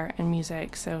choir and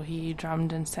music, so he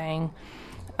drummed and sang.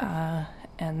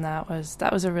 And that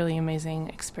was a really amazing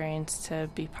experience to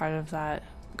be part of that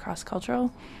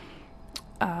cross-cultural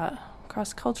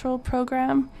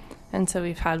program. And so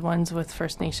we've had ones with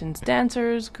First Nations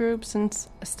dancers groups and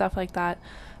stuff like that.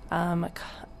 A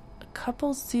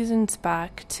couple seasons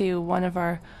back, to one of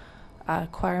our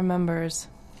choir members,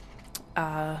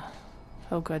 oh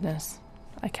goodness,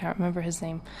 I can't remember his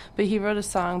name, but he wrote a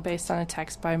song based on a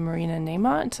text by Marina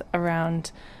Nemat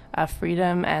around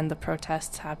freedom and the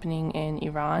protests happening in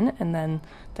Iran. And then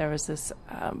there was this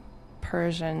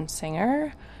Persian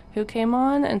singer who came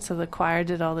on, and so the choir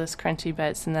did all this crunchy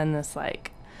bits, and then this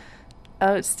like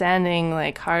outstanding,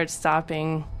 like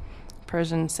heart-stopping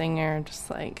Persian singer just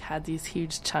like had these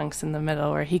huge chunks in the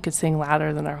middle where he could sing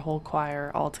louder than our whole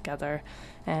choir all together,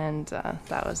 and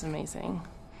that was amazing.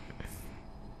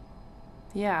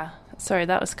 Yeah, sorry,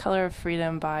 that was Color of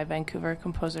Freedom by Vancouver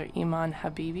composer Iman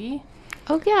Habibi.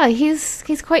 Oh yeah, he's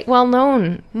quite well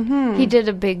known. Mm-hmm. He did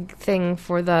a big thing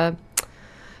for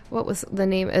what was the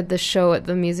name of the show at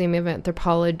the Museum of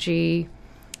Anthropology?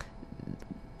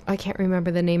 I can't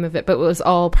remember the name of it, but it was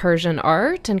all Persian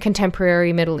art and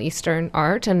contemporary Middle Eastern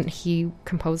art, and he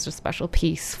composed a special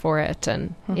piece for it,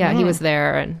 and yeah, he was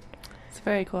there, and it's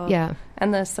very cool. Yeah.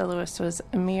 And the soloist was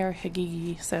Amir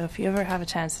Hagigi, so if you ever have a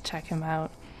chance to check him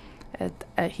out,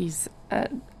 he's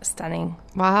stunning.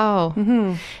 Wow.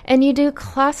 Mm-hmm. And you do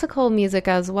classical music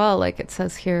as well, like it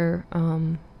says here,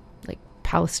 like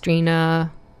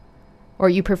Palestrina, or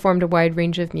you performed a wide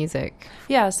range of music.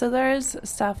 Yeah, so there is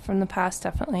stuff from the past,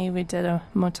 definitely. We did a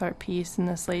Mozart piece in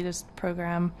this latest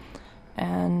program,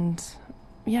 and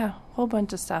yeah, a whole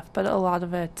bunch of stuff, but a lot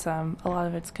of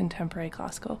it's contemporary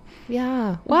classical.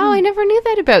 Yeah. Wow, I never knew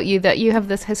that about you, that you have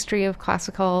this history of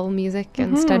classical music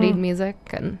and studied music.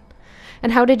 And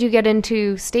how did you get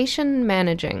into station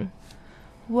managing?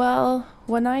 Well,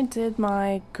 when I did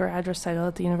my grad recital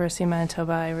at the University of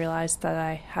Manitoba, I realized that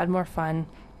I had more fun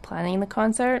planning the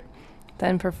concert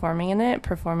than performing in it.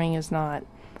 Performing is not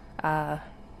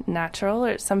natural,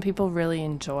 or some people really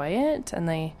enjoy it, and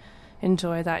they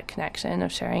enjoy that connection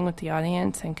of sharing with the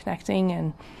audience and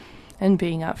connecting and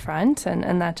being up front,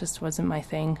 and that just wasn't my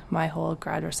thing. My whole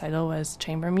grad recital was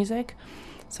chamber music,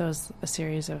 so it was a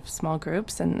series of small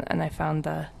groups, and I found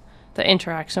the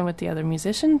interaction with the other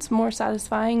musicians more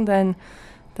satisfying than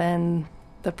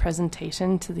the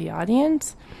presentation to the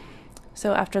audience.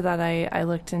 So after that, I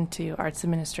looked into arts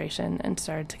administration and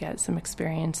started to get some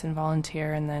experience and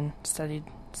volunteer, and then studied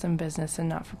some business and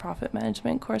not-for-profit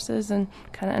management courses, and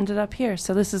kind of ended up here.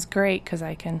 So this is great because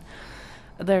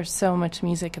there's so much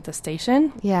music at the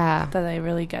station that I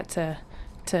really get to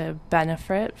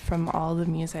benefit from all the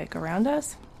music around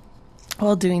us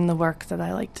while doing the work that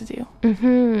I like to do.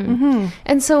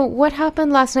 And so what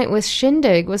happened last night was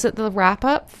Shindig? Was it the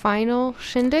wrap-up final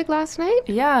Shindig last night?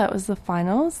 Yeah, it was the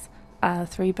finals.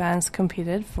 3 bands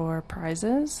competed for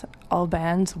prizes. All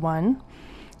bands won.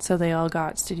 So they all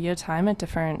got studio time at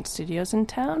different studios in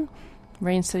town.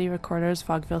 Rain City Recorders,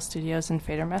 Vaudeville Studios, and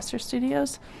Fadermaster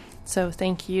Studios. So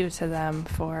thank you to them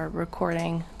for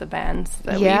recording the bands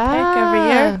that we pick every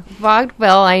year.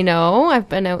 Vaudeville, I know. I've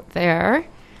been out there.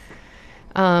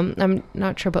 I'm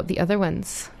not sure about the other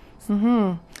ones.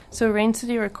 So Rain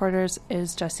City Recorders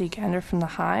is Jesse Gander from The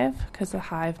Hive, because The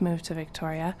Hive moved to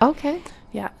Victoria. Okay.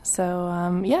 Yeah.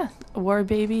 So, War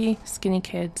Baby, Skinny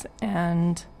Kids,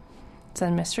 and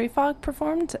Zen Mystery Fog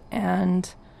performed,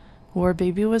 and War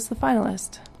Baby was the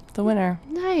finalist, the winner.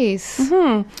 Nice.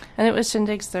 And it was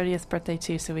Shindig's 30th birthday,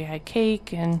 too, so we had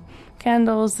cake and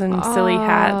candles and silly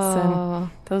hats and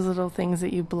those little things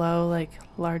that you blow, like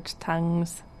large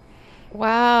tongues.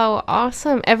 Wow,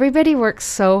 awesome. Everybody works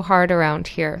so hard around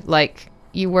here. Like,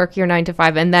 you work your 9 to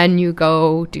 5 and then you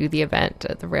go do the event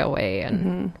at the railway,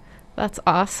 and that's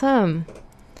awesome.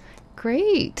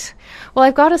 Great. Well,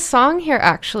 I've got a song here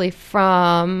actually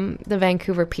from the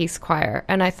Vancouver Peace Choir,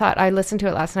 and I listened to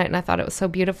it last night and I thought it was so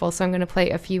beautiful, so I'm going to play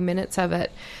a few minutes of it.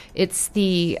 It's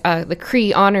the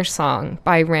Cree Honor Song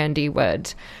by Randy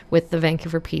Wood with the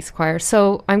Vancouver Peace Choir.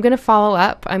 So I'm going to follow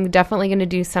up. I'm definitely going to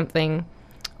do something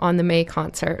on the May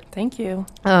concert. Thank you.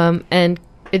 And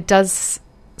it does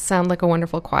sound like a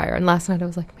wonderful choir. And last night I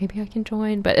was like, maybe I can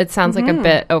join, but it sounds like a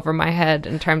bit over my head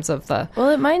in terms of the... Well,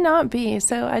 it might not be.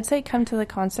 So I'd say come to the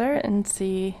concert and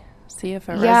see if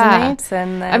it resonates.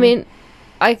 And then... I mean,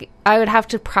 I would have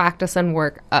to practice and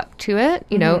work up to it.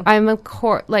 You know, I'm not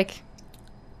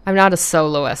a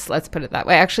soloist, let's put it that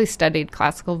way. I actually studied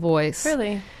classical voice.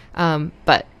 Really?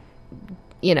 But,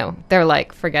 you know, they're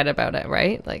like, forget about it,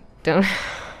 right? Like, don't...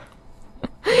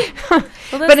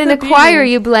 But in a choir,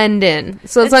 you blend in.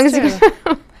 So as long as you...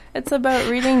 It's about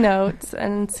reading notes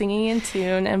and singing in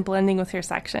tune and blending with your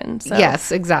section. So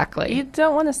yes, exactly. You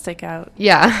don't want to stick out.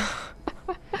 Yeah.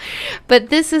 But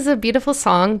this is a beautiful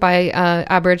song by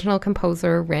Aboriginal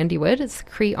composer Randy Wood. It's a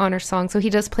Cree Honor Song. So he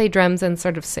does play drums and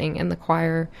sort of sing, and the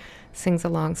choir sings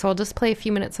along. So I'll just play a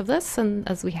few minutes of this and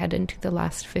as we head into the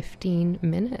last 15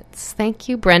 minutes. Thank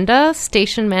you, Brenda,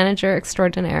 station manager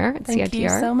extraordinaire at CITR. Thank you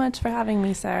so much for having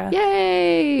me, Sarah.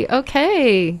 Yay!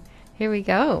 Okay, here we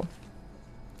go.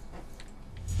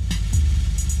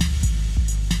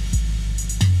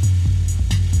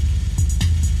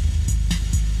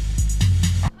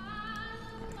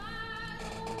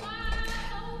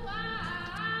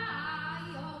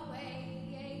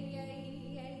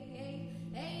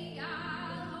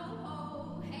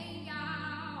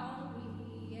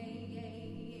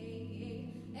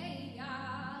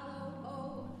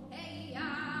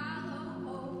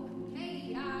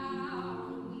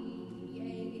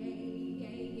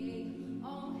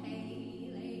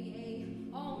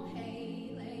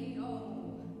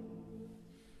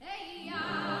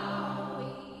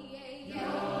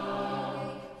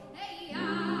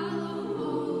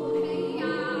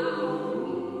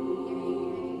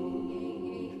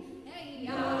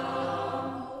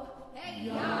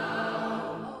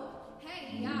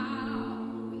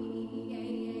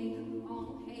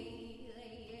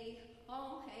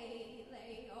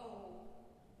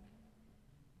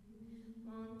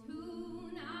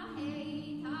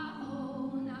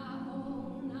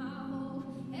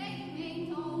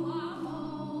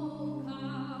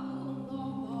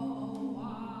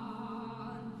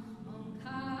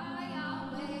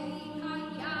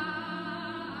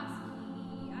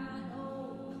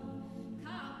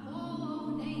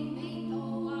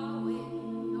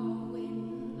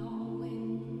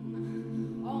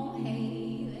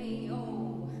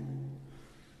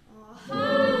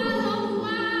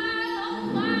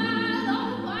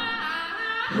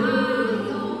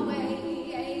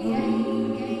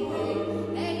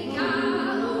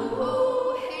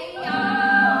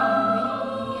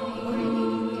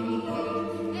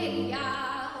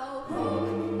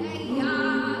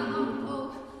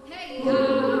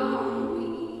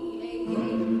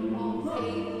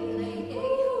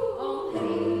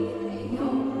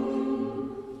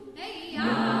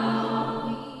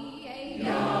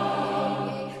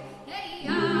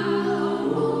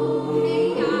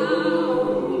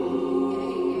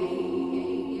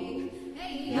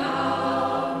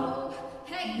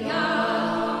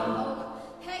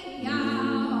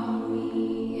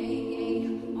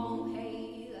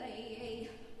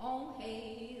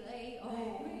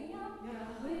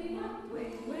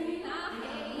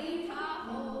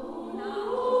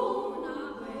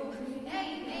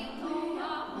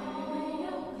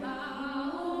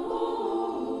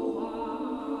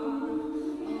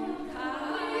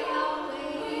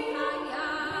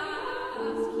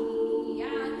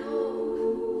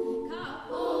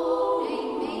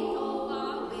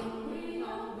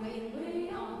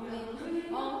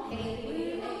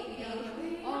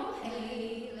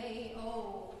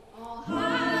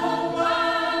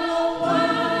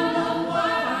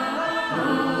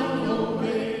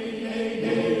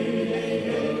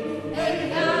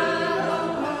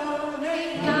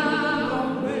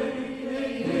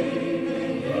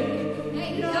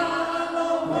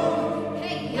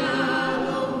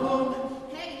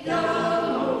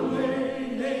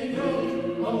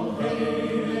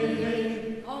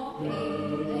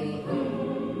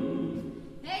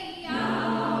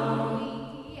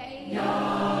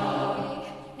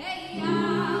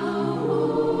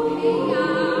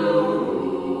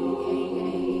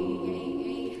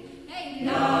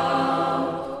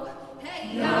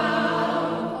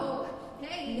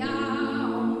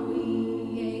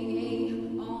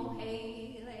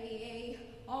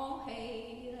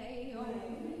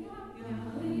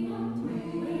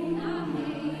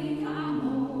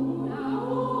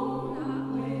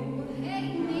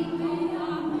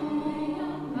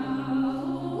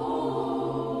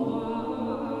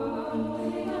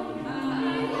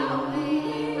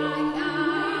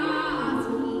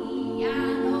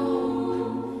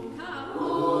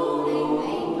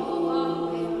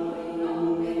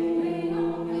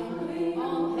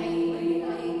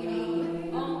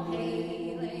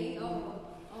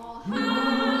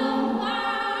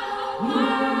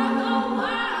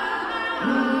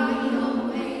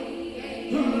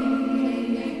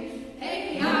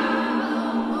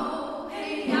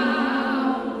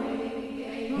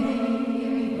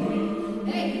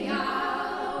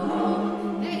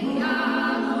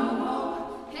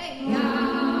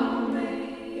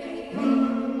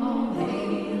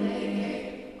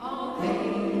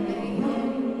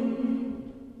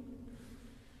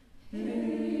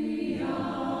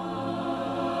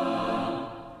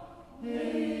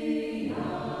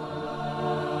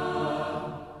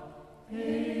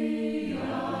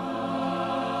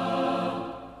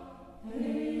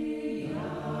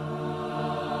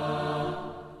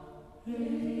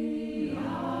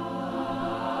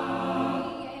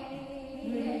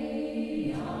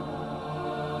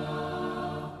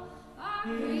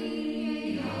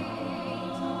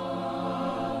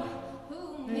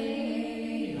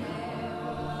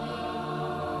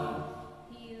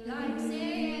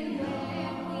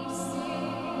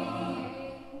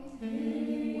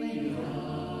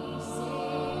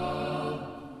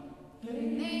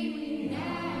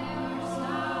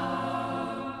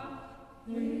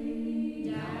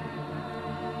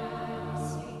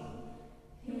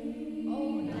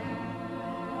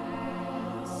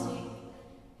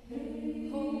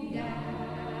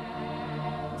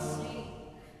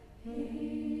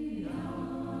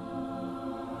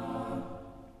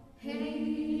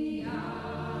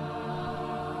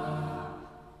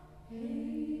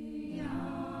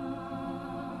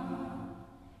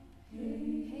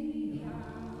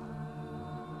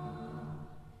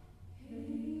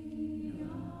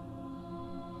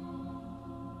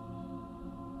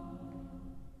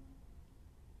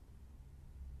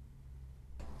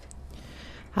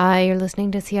 Hi, you're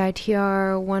listening to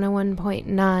CITR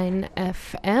 101.9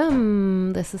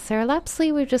 FM. This is Sarah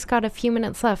Lapsley. We've just got a few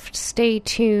minutes left. Stay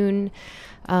tuned.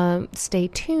 Stay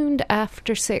tuned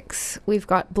after 6. We've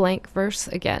got blank verse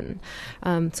again.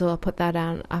 So I'll put that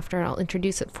on after and I'll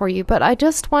introduce it for you. But I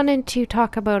just wanted to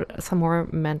talk about some more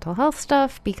mental health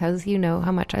stuff because you know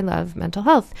how much I love mental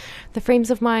health. The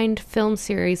Frames of Mind film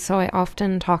series. So I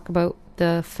often talk about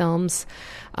the films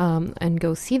and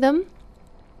go see them.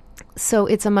 So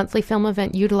it's a monthly film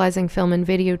event utilizing film and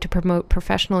video to promote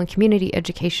professional and community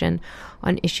education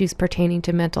on issues pertaining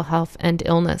to mental health and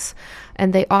illness.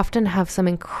 And they often have some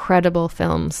incredible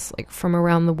films like from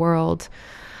around the world.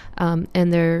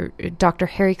 And they're Dr.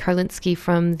 Harry Karlinski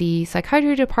from the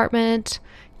psychiatry department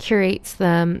curates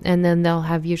them. And then they'll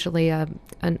have usually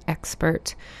an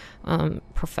expert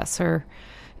professor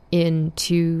in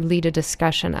to lead a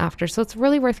discussion after. So it's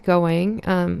really worth going.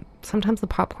 Sometimes the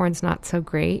popcorn's not so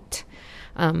great,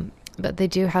 but they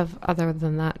do have, other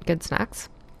than that, good snacks.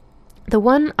 The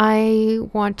one I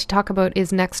want to talk about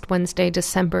is next Wednesday,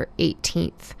 December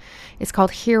 18th. It's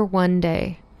called Here One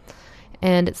Day,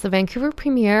 and it's the Vancouver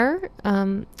premiere.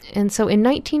 And so in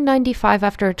 1995,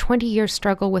 after a 20-year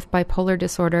struggle with bipolar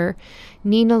disorder,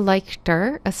 Nina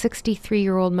Leichter, a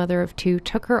 63-year-old mother of 2,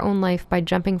 took her own life by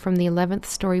jumping from the 11th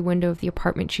story window of the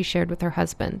apartment she shared with her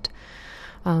husband,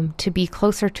 to be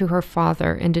closer to her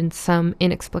father and in some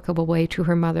inexplicable way to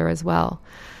her mother as well.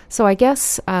 So I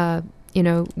guess,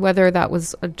 whether that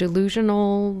was a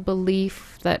delusional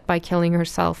belief that by killing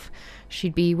herself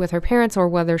she'd be with her parents or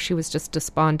whether she was just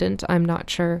despondent, I'm not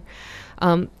sure.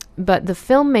 But the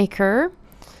filmmaker,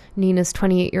 Nina's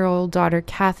 28-year-old daughter,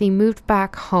 Kathy, moved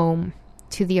back home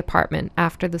to the apartment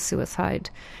after the suicide.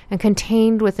 And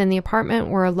contained within the apartment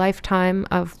were a lifetime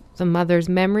of the mother's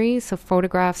memories, so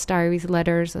photographs, diaries,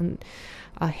 letters, and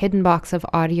a hidden box of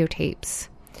audio tapes.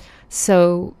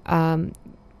 So the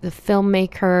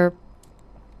filmmaker,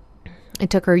 it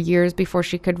took her years before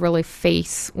she could really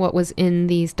face what was in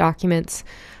these documents.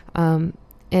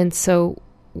 And so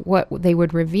what they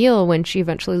would reveal when she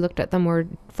eventually looked at them were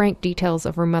frank details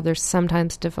of her mother's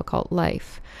sometimes difficult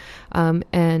life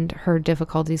and her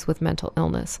difficulties with mental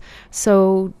illness.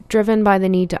 So driven by the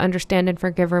need to understand and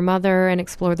forgive her mother and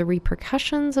explore the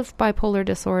repercussions of bipolar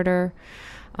disorder,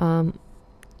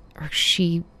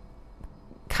 she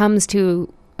comes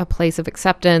to a place of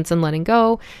acceptance and letting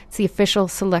go. It's the official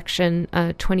selection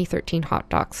 2013 Hot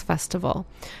Docs Festival.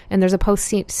 And there's a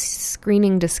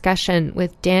post-screening discussion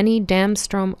with Danny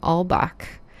Damstrom Albach,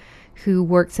 who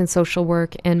works in social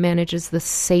work and manages the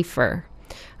SAFER.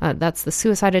 That's the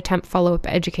Suicide Attempt Follow-Up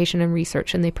Education and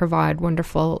Research, and they provide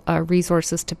wonderful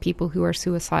resources to people who are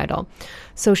suicidal.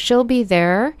 So she'll be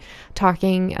there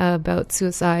talking about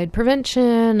suicide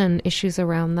prevention and issues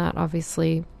around that,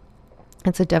 obviously.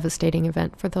 It's a devastating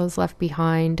event for those left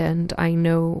behind, and I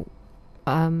know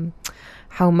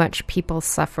how much people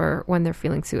suffer when they're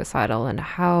feeling suicidal and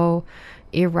how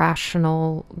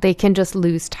irrational they can just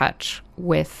lose touch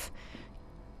with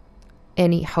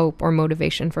any hope or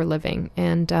motivation for living.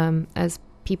 And as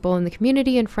people in the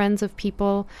community and friends of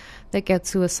people that get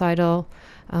suicidal,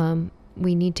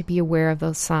 we need to be aware of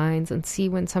those signs and see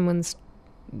when someone's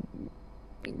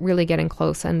really getting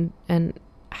close and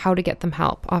how to get them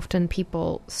help. Often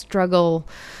people struggle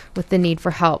with the need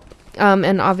for help.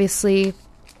 And obviously,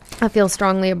 I feel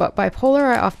strongly about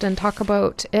bipolar. I often talk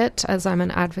about it as I'm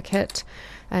an advocate,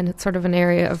 and it's sort of an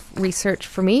area of research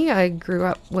for me. I grew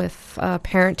up with a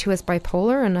parent who was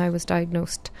bipolar, and I was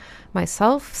diagnosed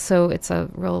myself, so it's a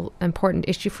real important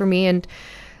issue for me. And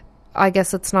I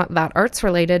guess it's not that arts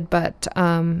related, but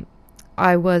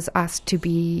I was asked to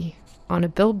be on a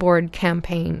billboard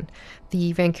campaign.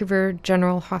 The Vancouver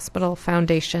General Hospital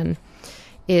Foundation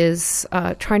is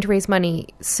trying to raise money.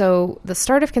 So the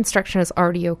start of construction has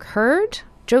already occurred.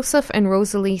 Joseph and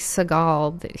Rosalie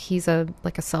Segal, he's a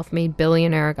self-made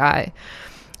billionaire guy.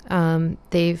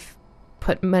 They've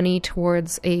put money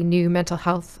towards a new mental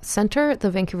health center at the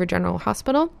Vancouver General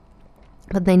Hospital,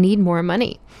 but they need more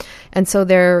money. And so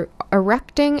they're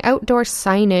erecting outdoor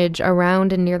signage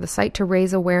around and near the site to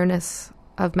raise awareness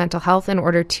of mental health in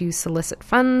order to solicit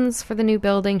funds for the new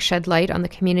building, shed light on the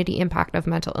community impact of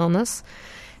mental illness,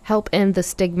 help end the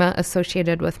stigma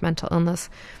associated with mental illness,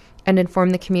 and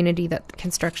inform the community that the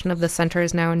construction of the center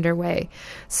is now underway.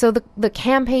 So the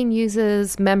campaign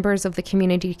uses members of the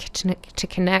community to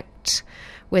connect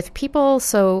with people,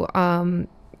 so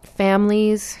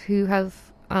families who have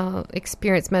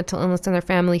experienced mental illness in their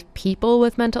family, people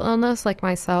with mental illness like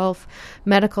myself,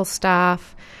 medical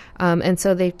staff, and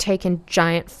so they've taken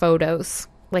giant photos,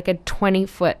 like a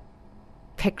 20-foot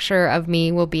picture of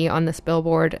me will be on this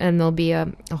billboard, and there'll be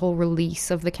a whole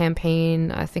release of the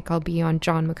campaign. I think I'll be on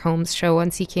John McComb's show on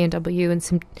CKNW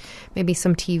and maybe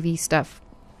some TV stuff.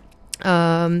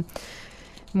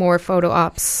 More photo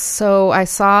ops. So I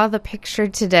saw the picture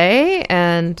today,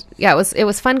 and yeah, it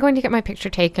was fun going to get my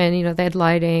picture taken. You know, they had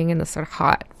lighting and this sort of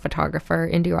hot photographer,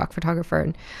 indie rock photographer,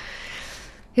 and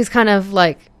he's kind of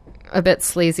like a bit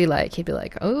sleazy, like he'd be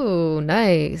like, "Oh,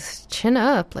 nice, chin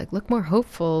up, like look more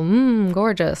hopeful,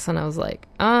 gorgeous." And I was like,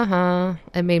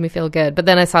 it made me feel good. But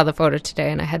then I saw the photo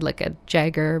today, and I had like a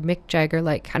Mick Jagger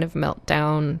like kind of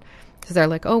meltdown, because they're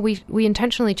like, "Oh, we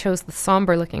intentionally chose the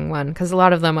somber looking one," because a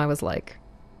lot of them I was like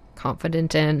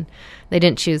confident in. They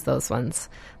didn't choose those ones.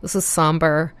 This was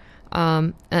somber,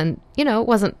 and you know, it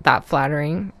wasn't that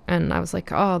flattering. And I was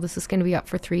like, "Oh, this is going to be up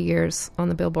for 3 years on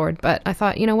the billboard." But I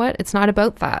thought, you know what? It's not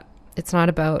about that. It's not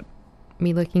about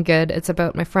me looking good. It's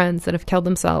about my friends that have killed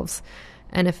themselves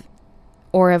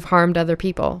or have harmed other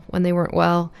people when they weren't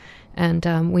well. And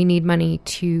we need money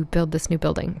to build this new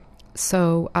building.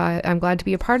 So I'm glad to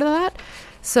be a part of that.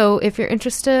 So if you're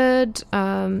interested,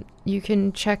 you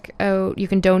can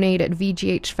donate at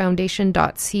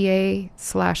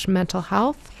vghfoundation.ca/mental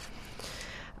health.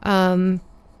 And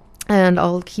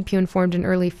I'll keep you informed in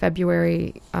early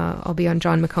February. I'll be on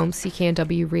John McComb's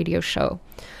CKNW radio show.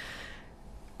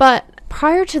 But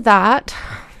prior to that,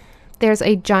 there's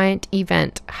a giant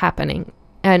event happening,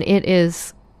 and it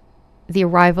is the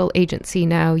Arrival Agency.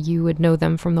 Now, you would know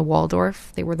them from the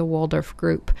Waldorf. They were the Waldorf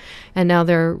Group, and now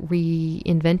they're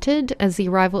reinvented as the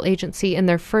Arrival Agency, and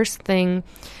their first thing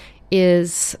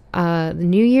is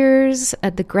New Year's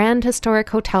at the Grand Historic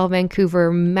Hotel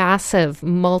Vancouver, massive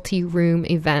multi-room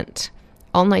event.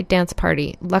 All-night dance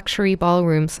party, luxury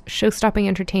ballrooms, show-stopping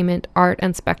entertainment, art,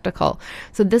 and spectacle.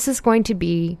 So this is going to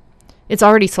be... It's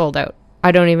already sold out.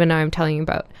 I don't even know I'm telling you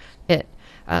about it.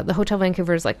 The Hotel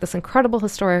Vancouver is like this incredible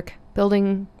historic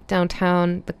building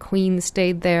downtown. The Queen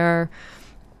stayed there.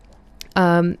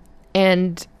 And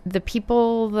the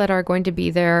people that are going to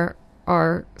be there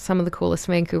are some of the coolest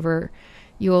in Vancouver.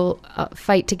 You'll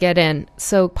fight to get in.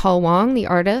 So Paul Wong, the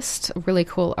artist, a really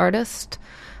cool artist...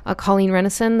 Colleen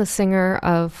Renison, the singer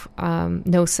of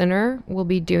No Sinner, will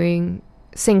be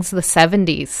sings the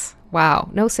 70s.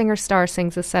 Wow. No Singer star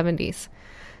sings the 70s.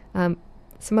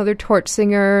 Some other Torch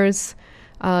singers,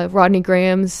 Rodney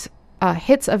Graham's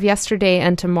hits of yesterday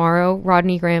and tomorrow.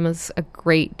 Rodney Graham is a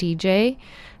great DJ.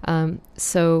 And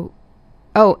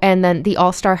then the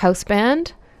All-Star House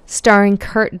Band, starring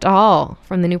Kurt Dahl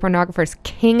from the New Pornographers,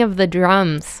 King of the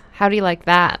Drums. How do you like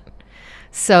that?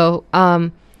 So,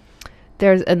 and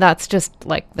that's just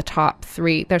like the top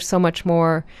 3. There's so much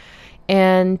more.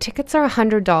 And tickets are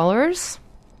 $100.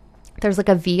 There's like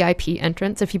a VIP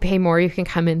entrance. If you pay more, you can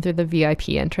come in through the VIP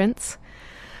entrance.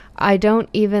 I don't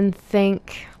even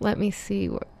think, let me see,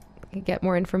 get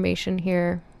more information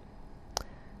here.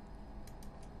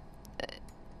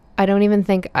 I don't even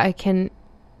think I can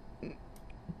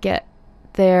get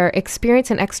there. Experience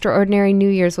an extraordinary New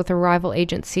Year's with Arrival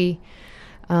Agency.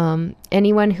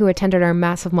 Anyone who attended our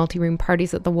massive multi-room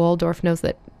parties at the Waldorf knows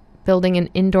that building an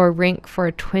indoor rink for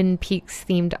a Twin Peaks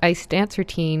themed ice dance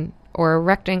routine or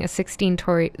erecting a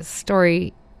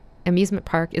 16-story amusement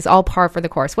park is all par for the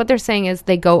course. What they're saying is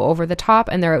they go over the top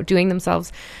and they're outdoing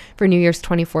themselves for New Year's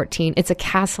 2014. It's a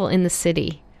castle in the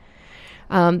city.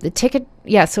 The ticket,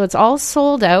 so it's all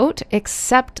sold out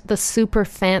except the super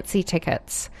fancy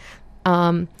tickets.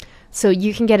 So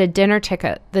you can get a dinner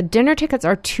ticket. The dinner tickets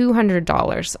are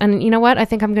 $200. And you know what? I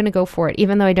think I'm going to go for it,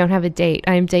 even though I don't have a date.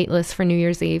 I am dateless for New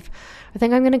Year's Eve. I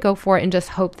think I'm going to go for it and just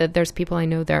hope that there's people I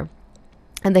know there.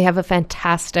 And they have a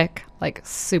fantastic, like,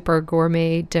 super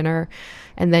gourmet dinner.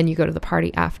 And then you go to the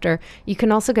party after. You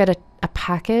can also get a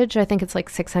package. I think it's like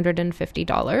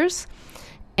 $650.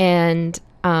 And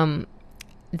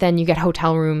then you get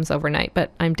hotel rooms overnight.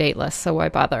 But I'm dateless, so why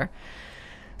bother?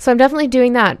 So I'm definitely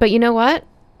doing that. But you know what?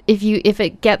 If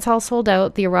it gets all sold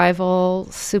out, the Arrival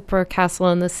Super Castle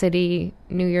in the City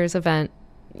New Year's event,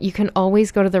 you can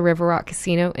always go to the River Rock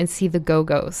Casino and see the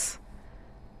Go-Go's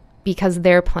because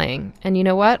they're playing. And you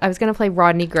know what? I was going to play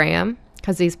Rodney Graham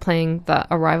because he's playing the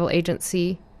Arrival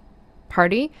Agency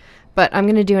party, but I'm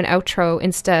going to do an outro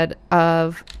instead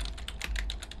of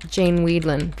Jane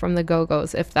Weedland from the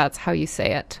Go-Go's, if that's how you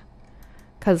say it,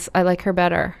 because I like her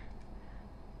better.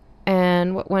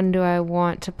 And what one do I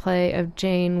want to play of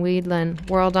Jane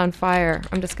Weedland? World on Fire.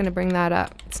 I'm just going to bring that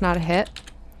up. It's not a hit.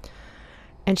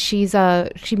 And she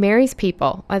marries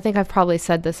people. I think I've probably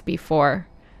said this before.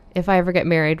 If I ever get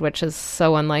married, which is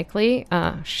so unlikely,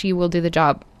 she will do the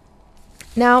job.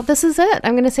 Now, this is it.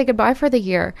 I'm going to say goodbye for the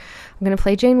year. I'm going to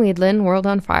play Jane Weedland, World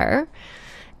on Fire.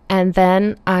 And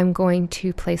then I'm going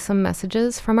to play some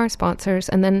messages from our sponsors,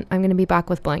 and then I'm going to be back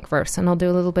with Blank Verse, and I'll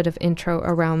do a little bit of intro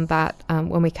around that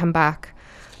when we come back.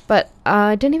 But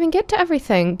I didn't even get to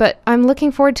everything, but I'm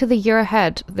looking forward to the year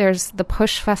ahead. There's the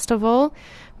Push Festival.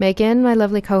 Megan, my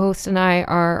lovely co-host, and I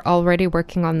are already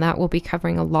working on that. We'll be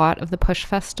covering a lot of the Push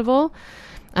Festival.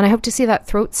 And I hope to see that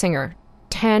throat singer,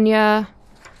 Tanya.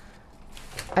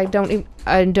 I don't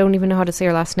even know how to say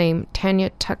her last name. Tanya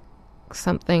Tuck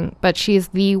something. But she's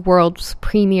the world's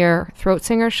premier throat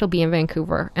singer. She'll be in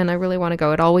Vancouver. And I really want to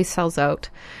go. It always sells out.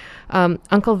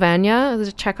 Uncle Vanya is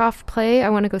a Chekhov play. I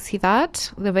want to go see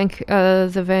that. The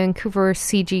Vancouver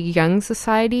C.G. Young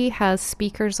Society has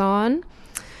speakers on.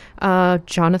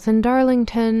 Jonathan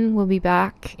Darlington will be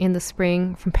back in the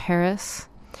spring from Paris.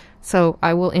 So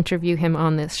I will interview him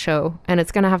on this show. And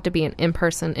it's going to have to be an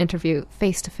in-person interview.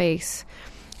 Face-to-face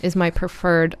is my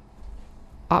preferred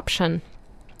option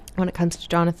when it comes to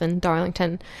Jonathan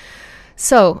Darlington.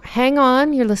 So hang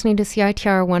on. You're listening to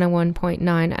CITR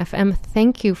 101.9 FM.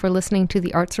 Thank you for listening to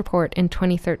the Arts Report in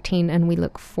 2013. And we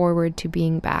look forward to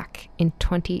being back in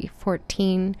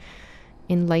 2014,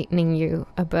 enlightening you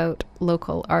about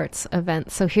local arts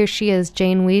events. So here she is,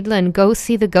 Jane Weedland. Go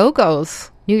see the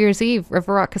Go-Go's. New Year's Eve,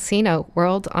 River Rock Casino,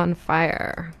 World on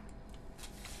Fire.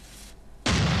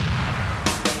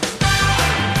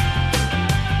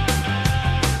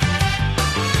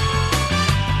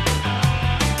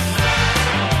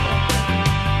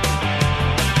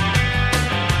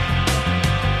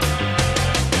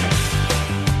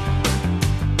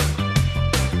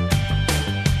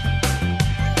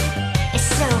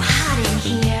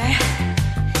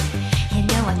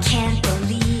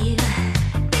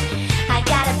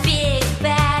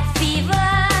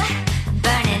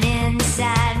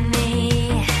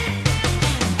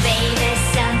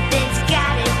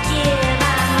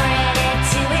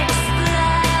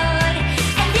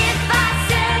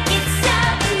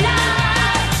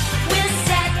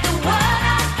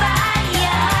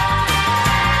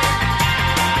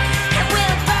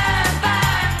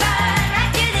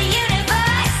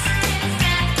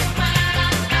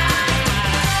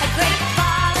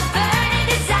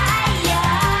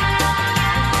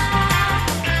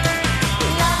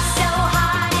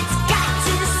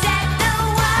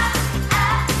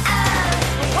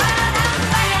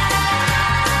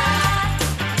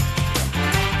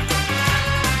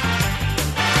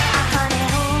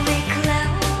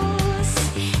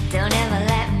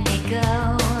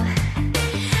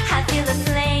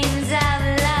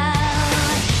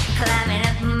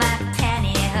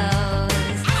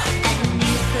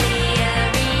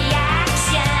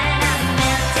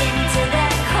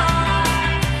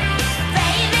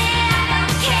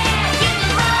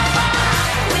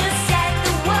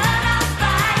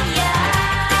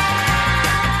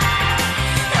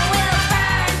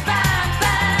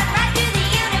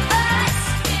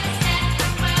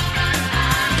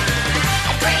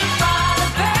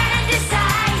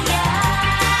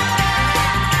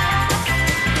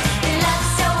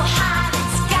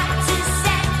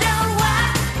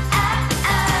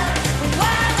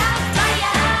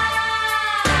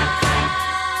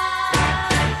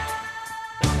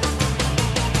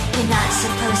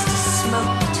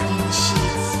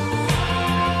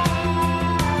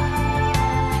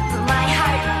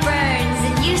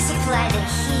 Supply the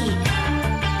heat.